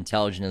clever and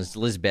intelligent as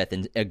Lisbeth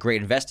and a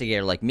great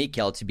investigator like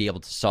Mikkel to be able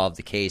to solve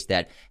the case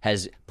that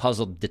has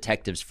puzzled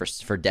detectives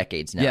for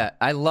decades now. Yeah,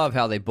 I love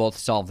how they both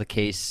solve the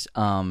case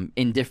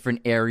in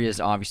different areas,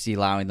 obviously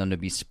allowing them to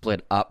be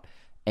split up.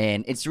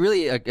 And it's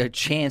really a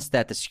chance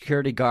that the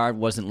security guard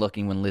wasn't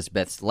looking when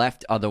Lisbeth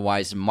left.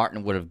 Otherwise,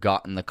 Martin would have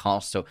gotten the call.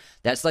 So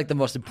that's like the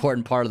most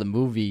important part of the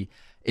movie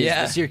is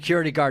the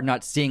security guard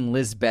not seeing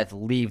Lisbeth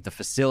leave the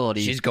facility.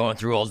 She's going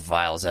through old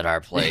files at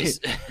our place.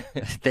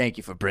 Thank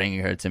you for bringing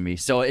her to me.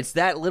 So it's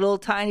that little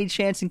tiny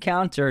chance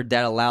encounter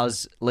that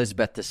allows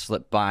Lisbeth to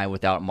slip by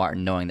without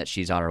Martin knowing that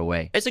she's on her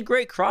way. It's a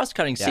great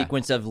cross-cutting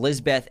sequence of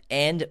Lisbeth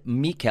and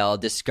Mikkel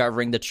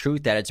discovering the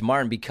truth that it's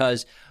Martin,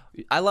 because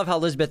I love how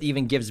Lisbeth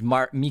even gives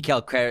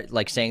Mikkel credit,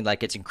 like saying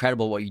like it's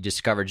incredible what you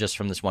discovered just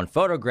from this one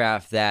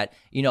photograph, that,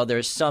 you know,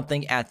 there's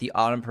something at the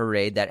autumn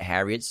parade that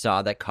Harriet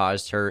saw that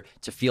caused her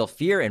to feel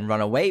fear and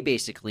run away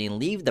basically and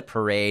leave the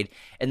parade.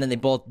 And then they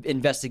both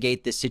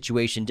investigate this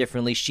situation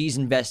differently. She's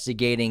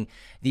investigating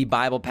the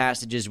Bible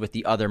passages with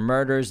the other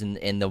murders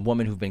and the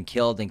woman who've been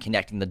killed and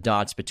connecting the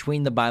dots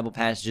between the Bible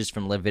passages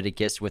from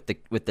Leviticus with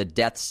the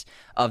deaths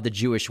of the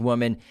Jewish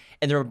woman.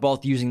 And they were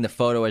both using the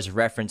photo as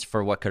reference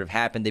for what could have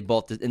happened.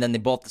 And then they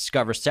both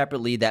discover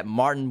separately that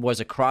Martin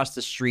was across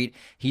the street.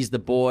 He's the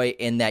boy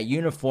in that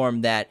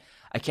uniform that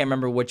I can't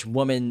remember which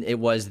woman it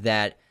was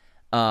that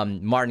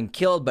Martin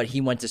killed, but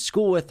he went to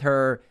school with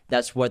her.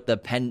 That's what the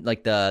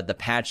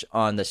patch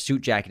on the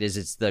suit jacket is.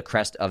 It's the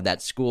crest of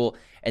that school.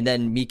 And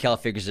then Mikhail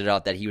figures it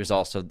out that he's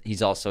also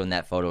in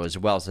that photo as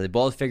well. So they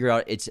both figure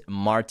out it's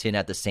Martin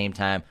at the same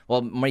time.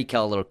 Well,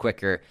 Mikhail a little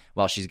quicker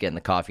while she's getting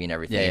the coffee and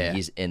everything. Yeah. And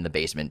he's in the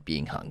basement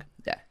being hung.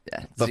 Yeah.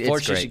 But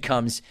fortunately, she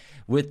comes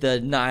with the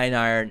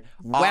 9-iron,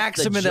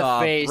 whacks him in the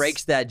face,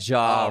 breaks that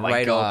jaw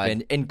right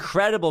open.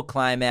 Incredible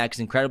climax,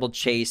 incredible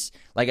chase.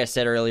 Like I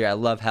said earlier, I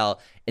love how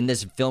in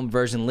this film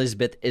version,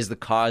 Lisbeth is the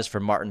cause for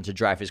Martin to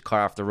drive his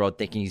car off the road,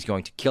 thinking he's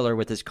going to kill her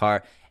with his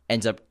car.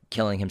 Ends up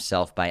killing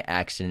himself by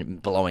accident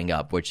and blowing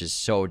up, which is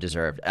so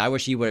deserved. I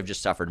wish he would have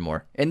just suffered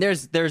more. And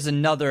there's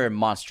another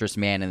monstrous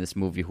man in this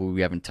movie who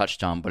we haven't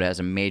touched on, but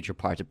has a major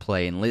part to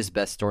play in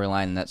Lisbeth's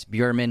storyline, and that's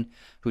Björman,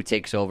 who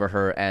takes over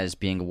her as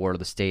being a ward of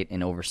the state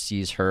and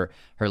oversees her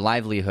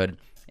livelihood.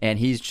 And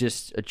he's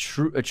just a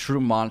true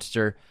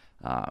monster.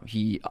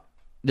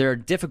 There are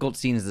difficult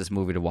scenes in this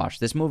movie to watch.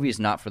 This movie is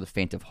not for the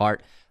faint of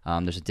heart.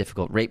 There's a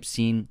difficult rape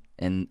scene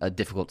and a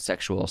difficult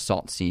sexual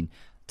assault scene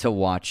to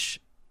watch.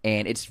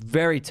 And it's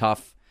very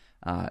tough.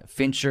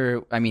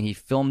 Fincher, he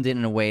filmed it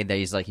in a way that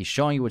he's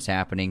showing you what's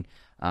happening,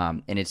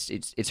 and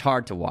it's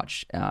hard to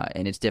watch,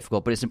 and it's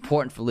difficult, but it's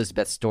important for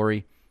Lisbeth's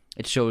story.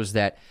 It shows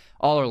that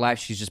all her life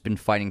she's just been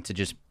fighting to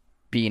just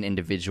be an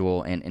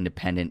individual and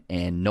independent,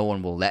 and no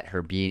one will let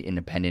her be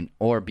independent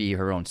or be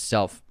her own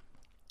self.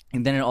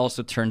 And then it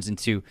also turns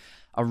into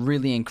a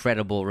really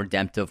incredible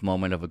redemptive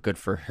moment of a good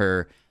for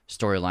her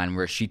storyline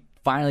where she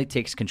finally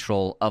takes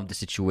control of the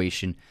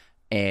situation.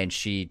 And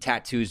she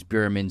tattoos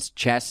Björman's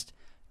chest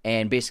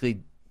and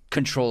basically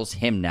controls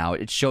him now.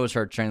 It shows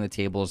her turning the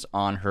tables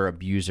on her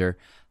abuser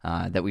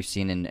that we've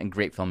seen in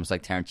great films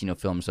like Tarantino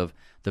films of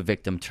the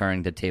victim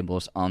turning the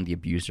tables on the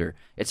abuser.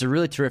 It's a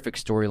really terrific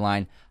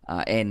storyline,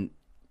 and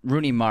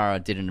Rooney Mara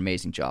did an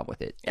amazing job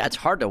with it. Yeah, it's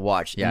hard to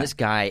watch. Yeah. And this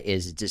guy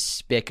is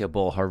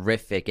despicable,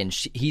 horrific, and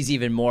he's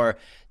even more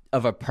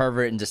of a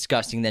pervert and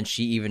disgusting than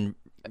she even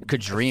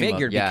could dream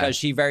figured, because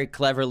she very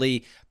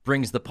cleverly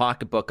brings the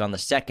pocketbook on the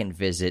second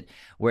visit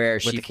where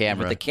with the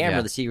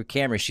secret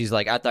camera. She's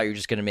like, I thought you were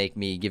just going to make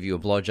me give you a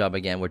blowjob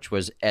again, which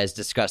was as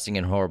disgusting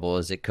and horrible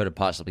as it could have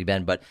possibly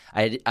been. But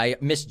I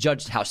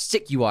misjudged how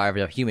sick you are of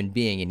a human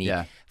being, and he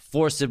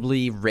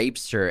forcibly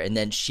rapes her, and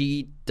then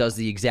she does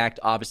the exact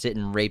opposite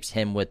and rapes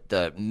him with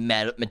the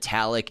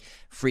metallic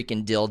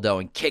freaking dildo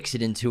and kicks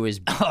it into his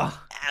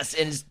ass,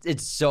 and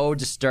it's so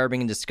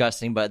disturbing and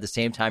disgusting, but at the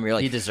same time you're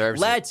like, he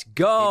deserves let's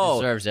go.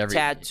 He deserves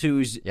everything.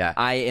 Tattoos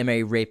I am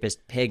a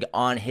rapist pig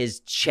on his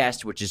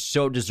chest, which is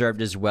so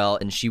deserved as well,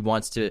 and she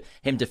wants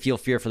him to feel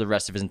fear for the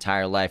rest of his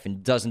entire life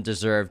and doesn't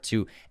deserve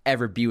to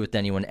ever be with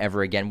anyone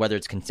ever again, whether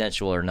it's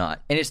consensual or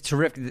not. And it's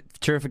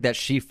terrific that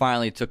she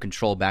finally took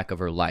control back of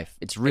her life.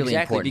 It's really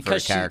important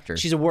because for her character.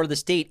 She's a ward of the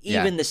state.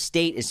 Even the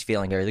state is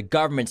failing her. The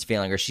government's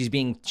failing her.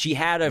 She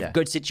had a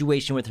good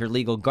situation with her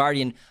legal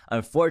guardian.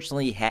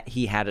 Unfortunately,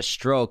 he had a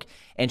stroke,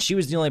 and she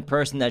was the only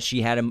person that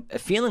she had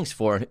feelings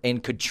for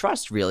and could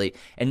trust, really.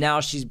 And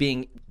now she's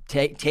being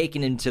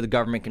taken into the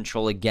government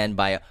control again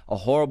by a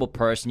horrible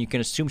person. You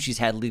can assume she's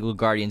had legal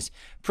guardians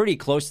pretty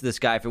close to this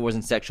guy. If it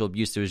wasn't sexual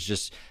abuse, it was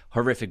just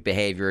horrific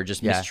behavior or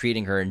just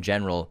mistreating her in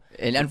general.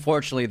 And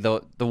unfortunately,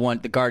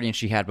 the guardian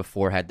she had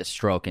before had the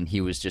stroke, and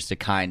he was just a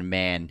kind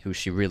man who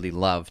she really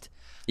loved.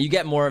 You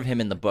get more of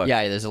him in the book.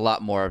 Yeah, there's a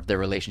lot more of their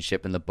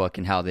relationship in the book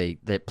and how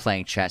that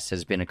playing chess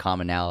has been a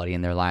commonality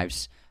in their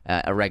lives,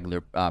 a regular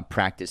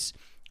practice.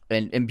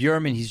 And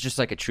Björman, he's just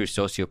like a true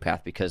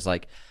sociopath because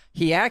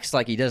he acts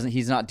like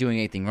he's not doing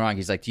anything wrong.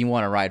 He's like, "Do you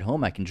want to ride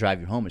home? I can drive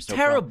you home." It's no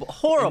terrible, problem.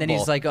 horrible. And then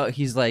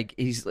he's like,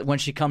 when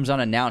she comes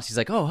unannounced, he's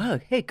like, "Oh,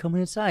 hey, come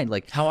inside.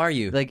 Like, how are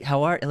you?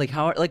 How are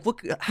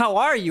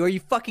you? Are you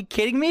fucking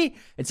kidding me?"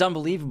 It's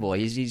unbelievable.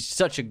 He's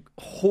such a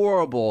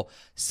horrible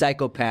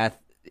psychopath,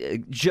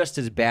 just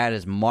as bad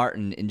as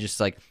Martin. And just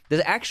like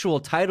the actual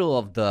title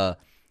of the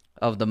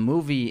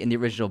movie in the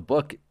original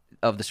book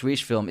of the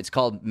Swedish film, it's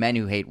called Men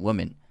Who Hate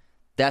Women.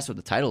 That's what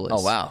the title is.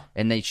 Oh, wow.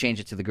 And they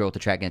changed it to The Girl with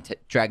the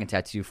Dragon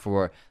Tattoo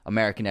for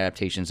American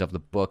adaptations of the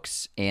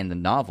books and the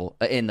novel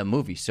in the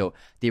movie. So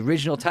the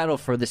original title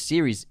for the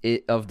series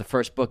of the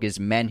first book is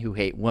Men Who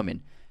Hate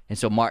Women. And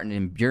so Martin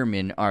and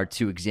Björman are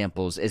two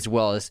examples, as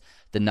well as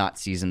the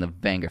Nazis and the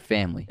Wenger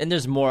family. And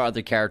there's more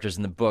other characters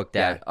in the book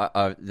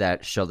that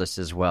show this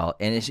as well.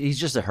 And he's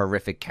just a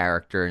horrific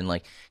character.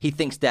 And he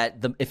thinks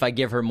that if I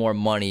give her more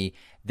money,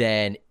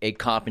 then it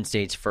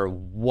compensates for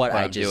what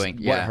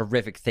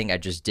horrific thing I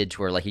just did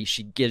to her. He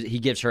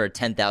gives her a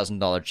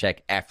 $10,000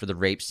 check after the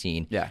rape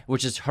scene,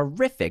 which is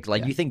horrific.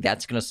 You think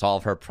that's going to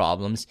solve her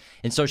problems?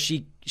 And so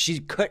she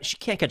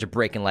can't catch a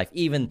break in life.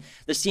 Even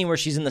the scene where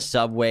she's in the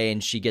subway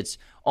and she gets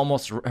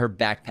almost her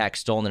backpack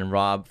stolen and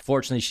robbed.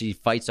 Fortunately, she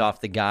fights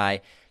off the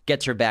guy,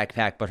 gets her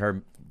backpack, but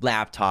her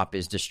laptop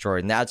is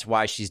destroyed, and that's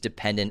why she's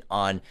dependent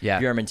on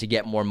Björman to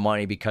get more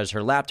money, because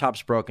her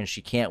laptop's broken.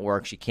 She can't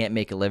work, she can't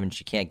make a living,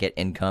 she can't get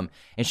income,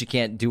 and she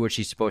can't do what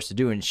she's supposed to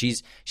do. And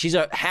she's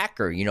a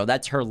hacker.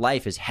 That's her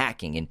life, is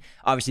hacking, and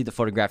obviously the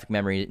photographic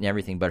memory and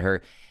everything. But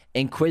her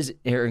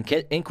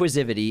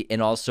inquisitivity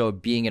and also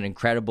being an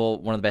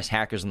incredible, one of the best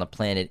hackers on the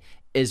planet,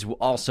 is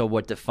also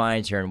what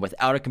defines her. And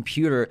without a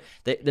computer,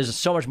 there's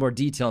so much more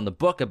detail in the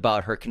book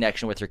about her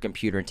connection with her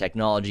computer and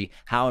technology,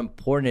 how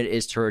important it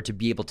is to her to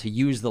be able to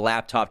use the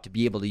laptop, to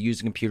be able to use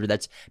a computer.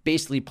 That's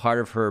basically part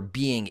of her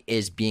being,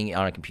 is being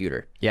on a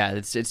computer.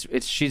 Yeah,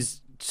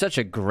 she's such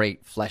a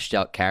great fleshed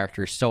out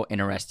character, so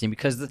interesting,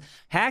 because the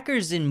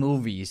hackers in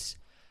movies,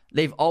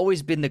 they've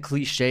always been the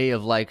cliche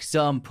of like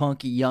some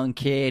punky young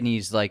kid and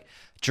he's like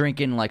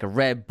drinking like a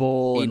Red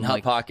Bull eating and Hot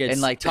like, Pockets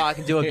and like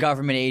talking to a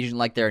government agent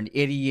like they're an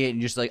idiot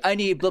and just like, I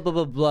need blah blah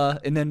blah blah,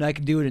 and then I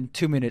can do it in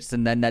 2 minutes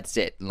and then that's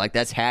it. And like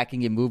that's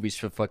hacking in movies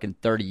for fucking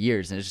 30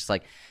 years, and it's just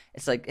like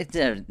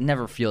it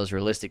never feels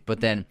realistic. But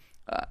then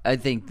I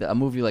think a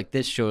movie like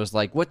this shows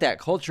like what that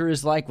culture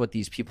is like, what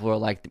these people are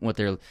like, what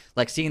they're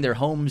like, seeing their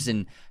homes,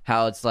 and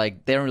how it's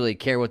like they don't really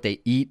care what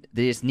they eat.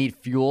 They just need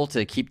fuel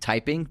to keep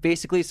typing,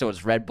 basically. So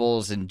it's Red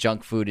Bulls and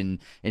junk food and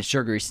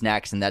sugary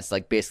snacks, and that's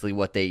like basically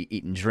what they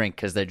eat and drink,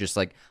 because they're just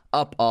like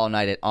up all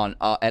night at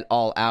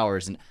all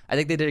hours. And I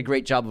think they did a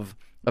great job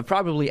of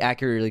probably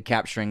accurately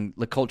capturing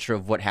the culture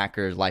of what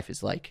hacker life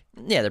is like.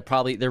 Yeah,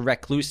 they're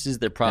recluses.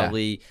 They're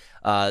probably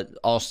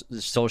all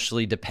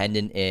socially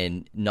dependent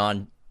and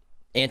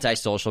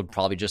antisocial,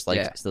 probably just like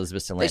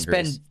Elizabeth Salanders.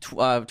 They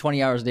spend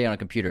 20 hours a day on a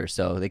computer,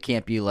 so they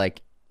can't be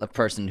like a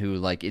person who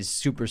like is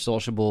super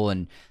sociable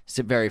and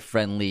very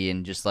friendly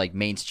and just like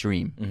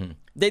mainstream. Mm-hmm.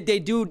 They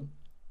do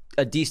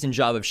a decent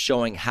job of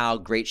showing how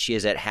great she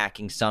is at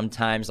hacking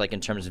sometimes, like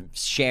in terms of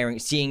seeing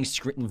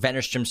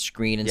Wennerstrom's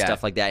screen and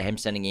stuff like that, him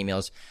sending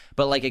emails.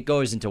 But like it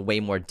goes into way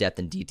more depth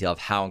and detail of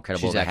how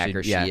incredible of a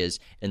hacker she is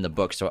in the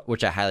book, so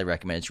which I highly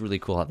recommend. It's really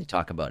cool how they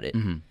talk about it.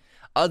 Mm-hmm.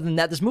 Other than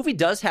that, this movie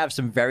does have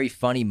some very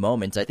funny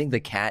moments. I think the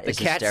cat is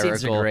hysterical.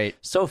 Scenes are great.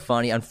 So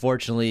funny.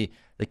 Unfortunately,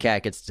 the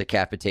cat gets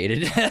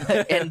decapitated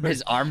and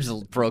his arms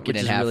broken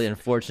in half. Which is really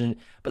unfortunate.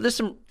 But there's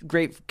some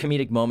great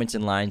comedic moments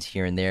and lines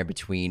here and there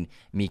between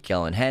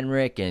Mikkel and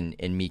Henrik and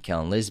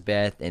Mikkel and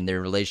Lisbeth, and their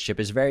relationship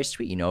is very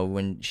sweet. You know,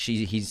 when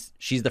he's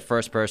the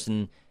first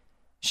person,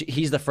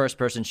 he's the first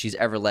person she's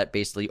ever let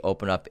basically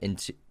open up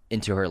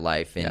into her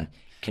life and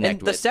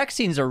connect with. The sex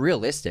scenes are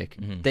realistic.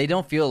 Mm-hmm. They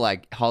don't feel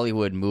like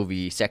Hollywood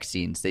movie sex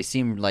scenes. They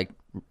seem like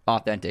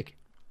authentic.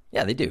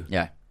 Yeah, they do.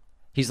 Yeah.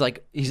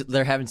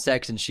 They're having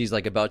sex and she's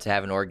like about to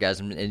have an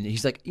orgasm and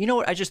he's like, you know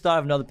what? I just thought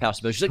of another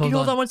possibility. She's like,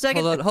 hold on 1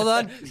 second. Hold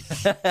on.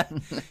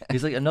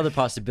 He's like, another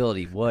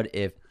possibility. What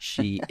if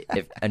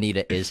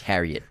Anita is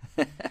Harriet?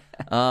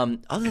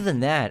 Other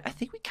than that, I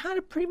think we kind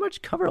of pretty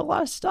much covered a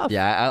lot of stuff.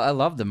 Yeah, I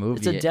love the movie.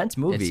 It's a dense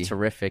movie. It's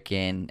terrific.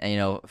 And you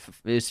know,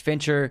 it's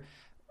Fincher.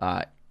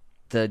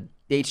 The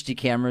HD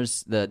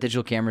cameras, the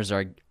digital cameras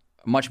are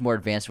much more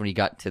advanced when he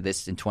got to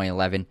this in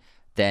 2011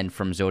 than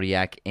from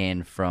Zodiac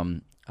and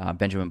from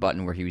Benjamin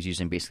Button, where he was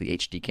using basically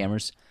HD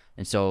cameras.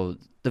 And so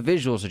the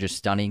visuals are just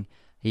stunning.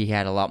 He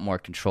had a lot more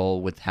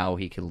control with how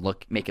he could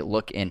make it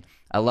look. And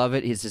I love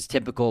it. It's his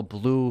typical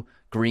blue,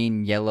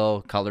 green,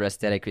 yellow color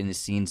aesthetic in the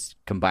scenes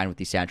combined with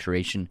the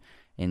saturation,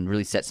 and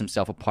really sets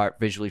himself apart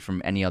visually from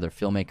any other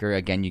filmmaker.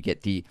 Again, you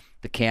get the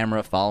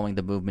camera following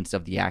the movements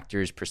of the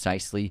actors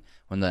precisely.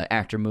 When the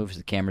actor moves,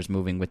 the camera's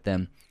moving with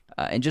them.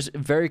 And just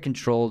very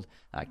controlled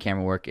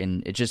camera work,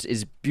 and it just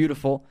is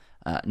beautiful.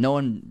 No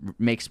one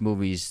makes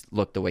movies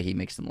look the way he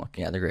makes them look.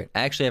 Yeah, they're great.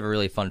 I actually have a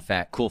really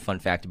cool fun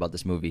fact about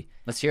this movie.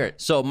 Let's hear it.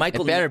 So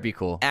it better be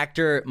cool.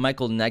 Actor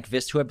Michael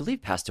Nyqvist, who I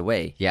believe passed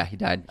away. Yeah, he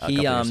died a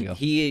couple years ago.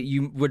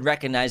 You would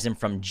recognize him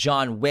from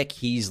John Wick.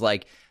 He's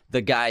like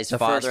the guy's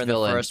father in the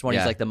first one. Yeah.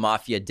 He's like the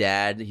mafia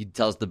dad. He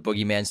tells the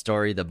boogeyman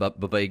story, the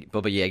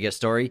Baba Yaga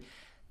story.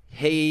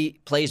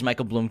 He plays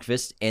Michael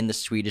Blomkvist in the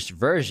Swedish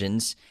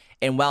versions.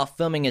 And while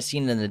filming a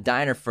scene in the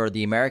diner for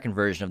the American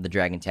version of The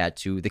Dragon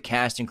Tattoo, the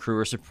cast and crew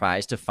were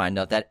surprised to find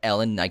out that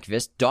Ellen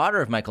Nyqvist,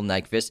 daughter of Michael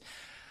Nyqvist,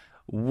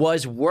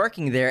 was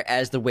working there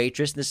as the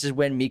waitress. This is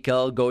when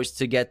Mikkel goes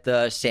to get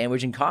the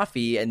sandwich and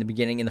coffee in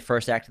the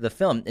first act of the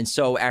film. And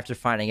so after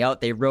finding out,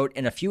 they wrote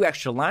in a few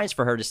extra lines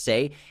for her to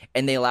say,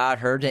 and they allowed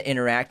her to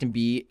interact and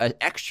be an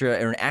extra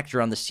or an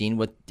actor on the scene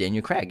with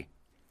Daniel Craig.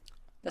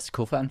 That's a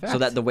cool fun fact. So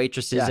that the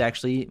waitress is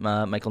actually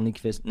Michael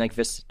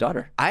Nyqvist's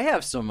daughter. I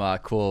have some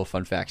cool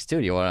fun facts, too.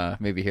 Do you want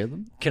to maybe hear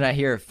them? Can I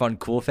hear fun,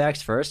 cool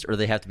facts first, or do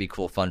they have to be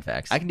cool, fun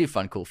facts? I can do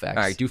fun, cool facts.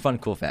 All right, do fun,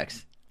 cool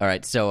facts. All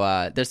right,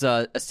 so there's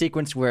a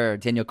sequence where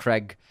Daniel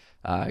Craig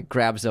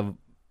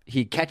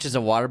he catches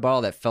a water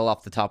bottle that fell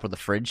off the top of the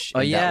fridge.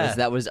 Oh, yeah.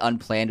 That was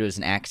unplanned. It was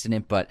an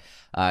accident, but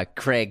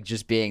Craig,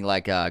 just being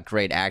like a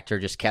great actor,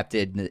 just kept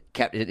it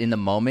in the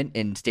moment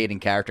and stayed in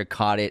character,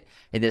 caught it,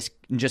 and this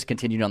just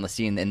continued on the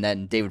scene. And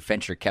then David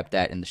Fincher kept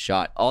that in the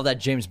shot. All that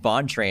James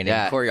Bond training,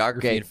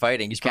 choreography, and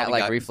fighting. He's probably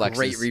got reflexes.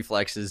 Great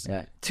reflexes.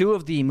 Yeah. Two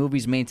of the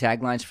movie's main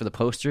taglines for the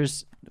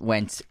posters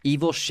went,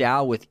 "Evil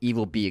shall with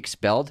evil be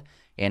expelled,"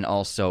 and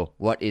also,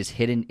 "What is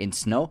hidden in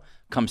snow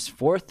comes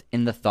forth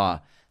in the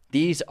thaw."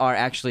 These are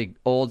actually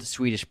old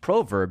Swedish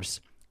proverbs.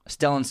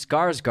 Stellan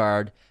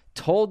Skarsgård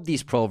told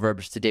these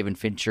proverbs to David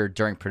Fincher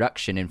during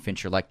production, and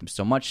Fincher liked them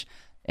so much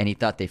and he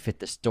thought they fit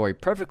the story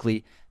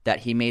perfectly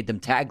that he made them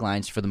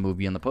taglines for the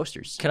movie on the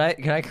posters. Can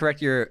I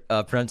correct your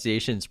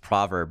pronunciation? It's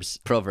Proverbs.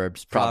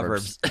 Proverbs.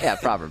 Yeah,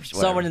 Proverbs.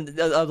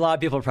 A lot of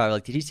people are probably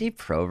like, did you say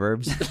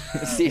Proverbs?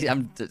 See,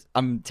 I'm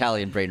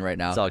Italian brain right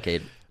now. It's all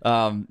okay.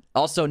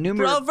 Also,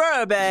 Noomi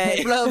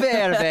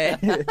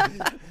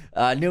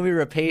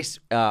Rapace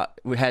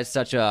has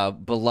such a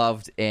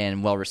beloved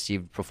and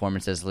well-received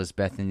performance as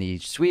Elizabeth in the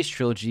Swedish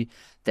trilogy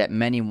that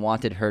many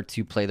wanted her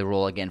to play the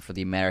role again for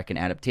the American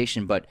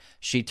adaptation, but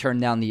she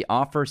turned down the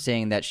offer,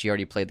 saying that she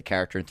already played the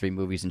character in 3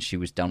 movies and she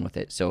was done with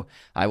it. So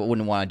I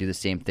wouldn't want to do the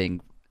same thing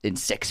in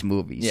 6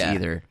 movies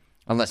either,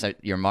 unless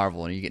you're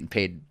Marvel and you're getting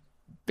paid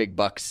big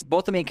bucks.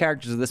 Both the main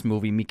characters of this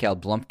movie, Mikael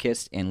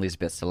Blomkvist and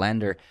Elizabeth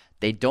Salander,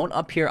 they don't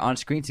appear on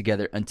screen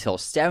together until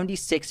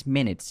 76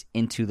 minutes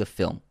into the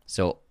film.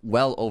 So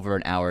well over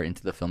an hour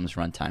into the film's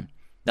runtime.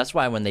 That's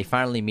why when they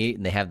finally meet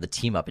and they have the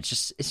team up, it's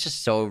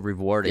just so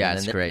rewarding. Yeah,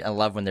 it's great. I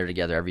love when they're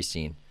together every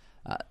scene.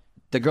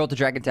 The Girl with the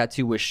Dragon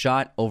Tattoo was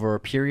shot over a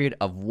period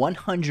of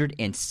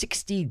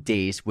 160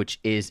 days, which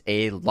is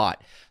a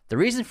lot. The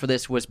reason for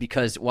this was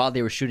because while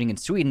they were shooting in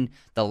Sweden,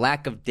 the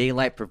lack of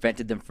daylight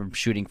prevented them from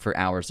shooting for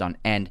hours on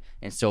end.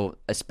 And so,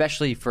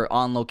 especially for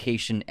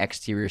on-location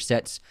exterior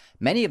sets,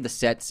 many of the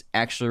sets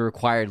actually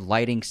required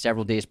lighting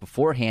several days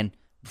beforehand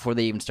before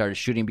they even started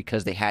shooting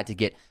because they had to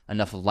get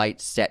enough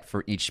light set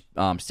for each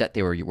set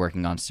they were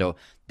working on. So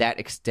that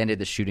extended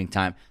the shooting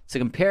time. To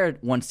compare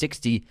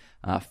 160,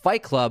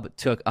 Fight Club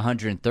took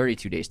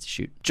 132 days to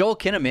shoot. Joel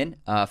Kinnaman,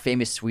 a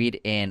famous Swede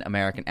and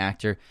American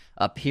actor,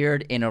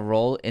 appeared in a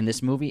role in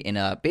this movie, in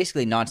a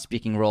basically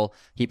non-speaking role.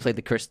 He played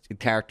the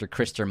character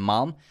Krister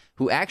Malm,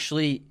 who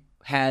actually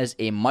has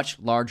a much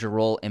larger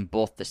role in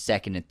both the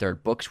second and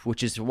third books,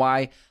 which is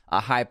why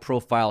a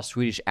high-profile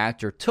Swedish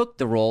actor took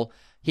the role.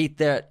 He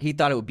thought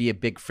it would be a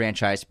big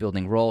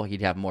franchise-building role.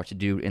 He'd have more to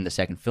do in the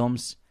second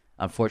films.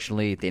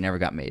 Unfortunately, they never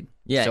got made.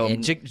 Yeah, so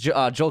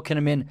Joel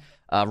Kinnaman,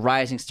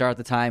 rising star at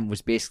the time,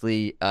 was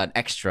basically an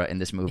extra in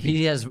this movie.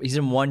 He's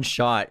in one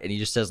shot and he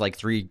just says like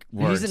 3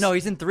 words.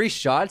 He's in 3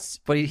 shots,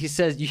 but he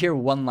says, you hear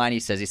one line he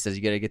says, you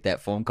got to get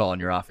that phone call in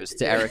your office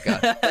to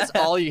Erica. That's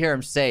all you hear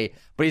him say,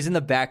 but he's in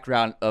the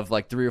background of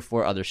like 3 or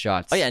 4 other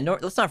shots. Oh yeah,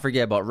 let's not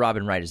forget about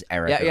Robin Wright as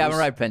Erica. Yeah, Robin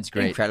Wright Penn's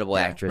great. Incredible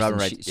actress. Robin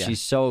Wright,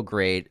 she's so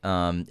great.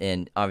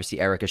 And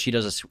obviously Erica,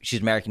 she's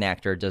an American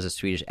actor, does a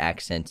Swedish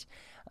accent,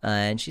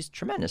 and she's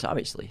tremendous,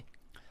 obviously.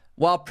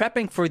 While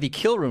prepping for the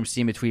kill room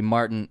scene between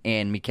Martin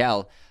and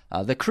Mikael,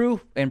 the crew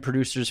and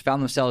producers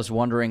found themselves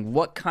wondering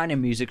what kind of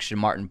music should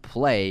Martin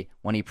play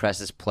when he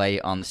presses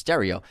play on the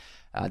stereo.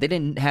 They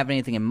didn't have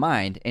anything in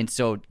mind,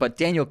 but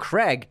Daniel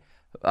Craig,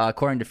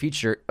 according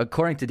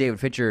to David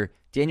Fincher,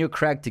 Daniel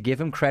Craig, to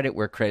give him credit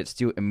where credit's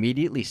due,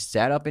 immediately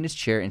sat up in his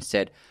chair and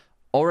said,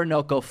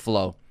 "Orinoco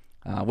Flow,"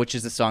 which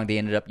is the song they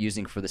ended up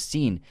using for the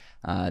scene.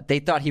 They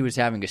thought he was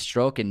having a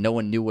stroke, and no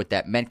one knew what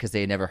that meant because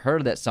they had never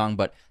heard of that song,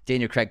 but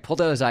Daniel Craig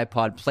pulled out his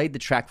iPod, played the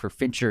track for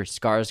Fincher,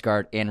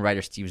 Skarsgård, and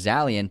writer Steve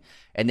Zalian,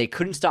 and they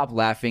couldn't stop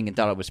laughing and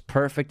thought it was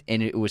perfect,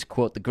 and it was,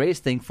 quote, the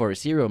greatest thing for a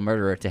serial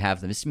murderer to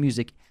have this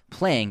music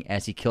playing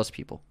as he kills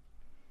people.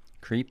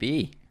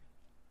 Creepy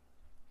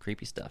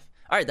stuff.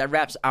 All right, that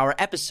wraps our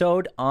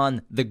episode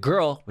on The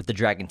Girl with the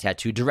Dragon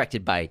Tattoo,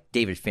 directed by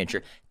David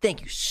Fincher.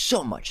 Thank you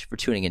so much for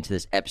tuning into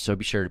this episode.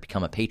 Be sure to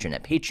become a patron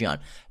at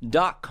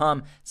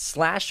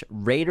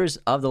patreon.com/Raiders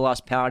of the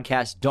Lost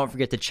Podcast. Don't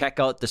forget to check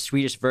out the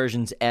Swedish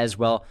versions as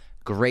well.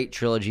 Great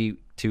trilogy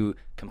to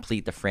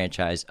complete the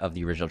franchise of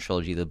the original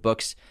trilogy of the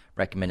books.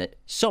 Recommend it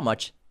so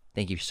much.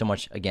 Thank you so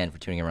much again for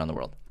tuning in around the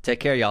world. Take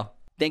care, y'all.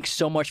 Thanks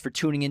so much for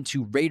tuning in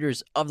to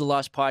Raiders of the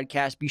Lost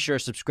Podcast. Be sure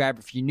to subscribe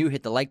if you're new.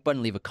 Hit the like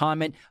button, leave a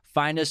comment.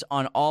 Find us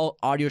on all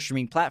audio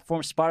streaming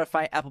platforms,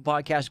 Spotify, Apple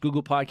Podcasts,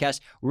 Google Podcasts.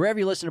 Wherever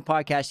you listen to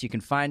podcasts, you can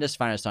find us.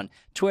 Find us on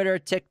Twitter,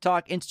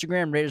 TikTok,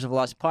 Instagram, Raiders of the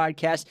Lost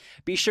Podcast.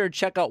 Be sure to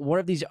check out one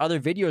of these other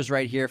videos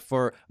right here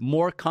for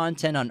more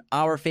content on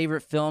our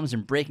favorite films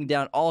and breaking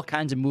down all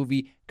kinds of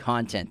movie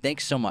content.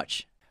 Thanks so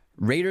much.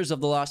 Raiders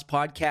of the Lost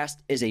Podcast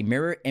is a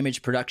Mirror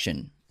Image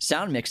production.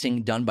 Sound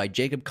mixing done by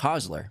Jacob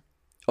Kosler.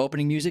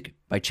 Opening music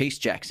by Chase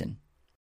Jackson.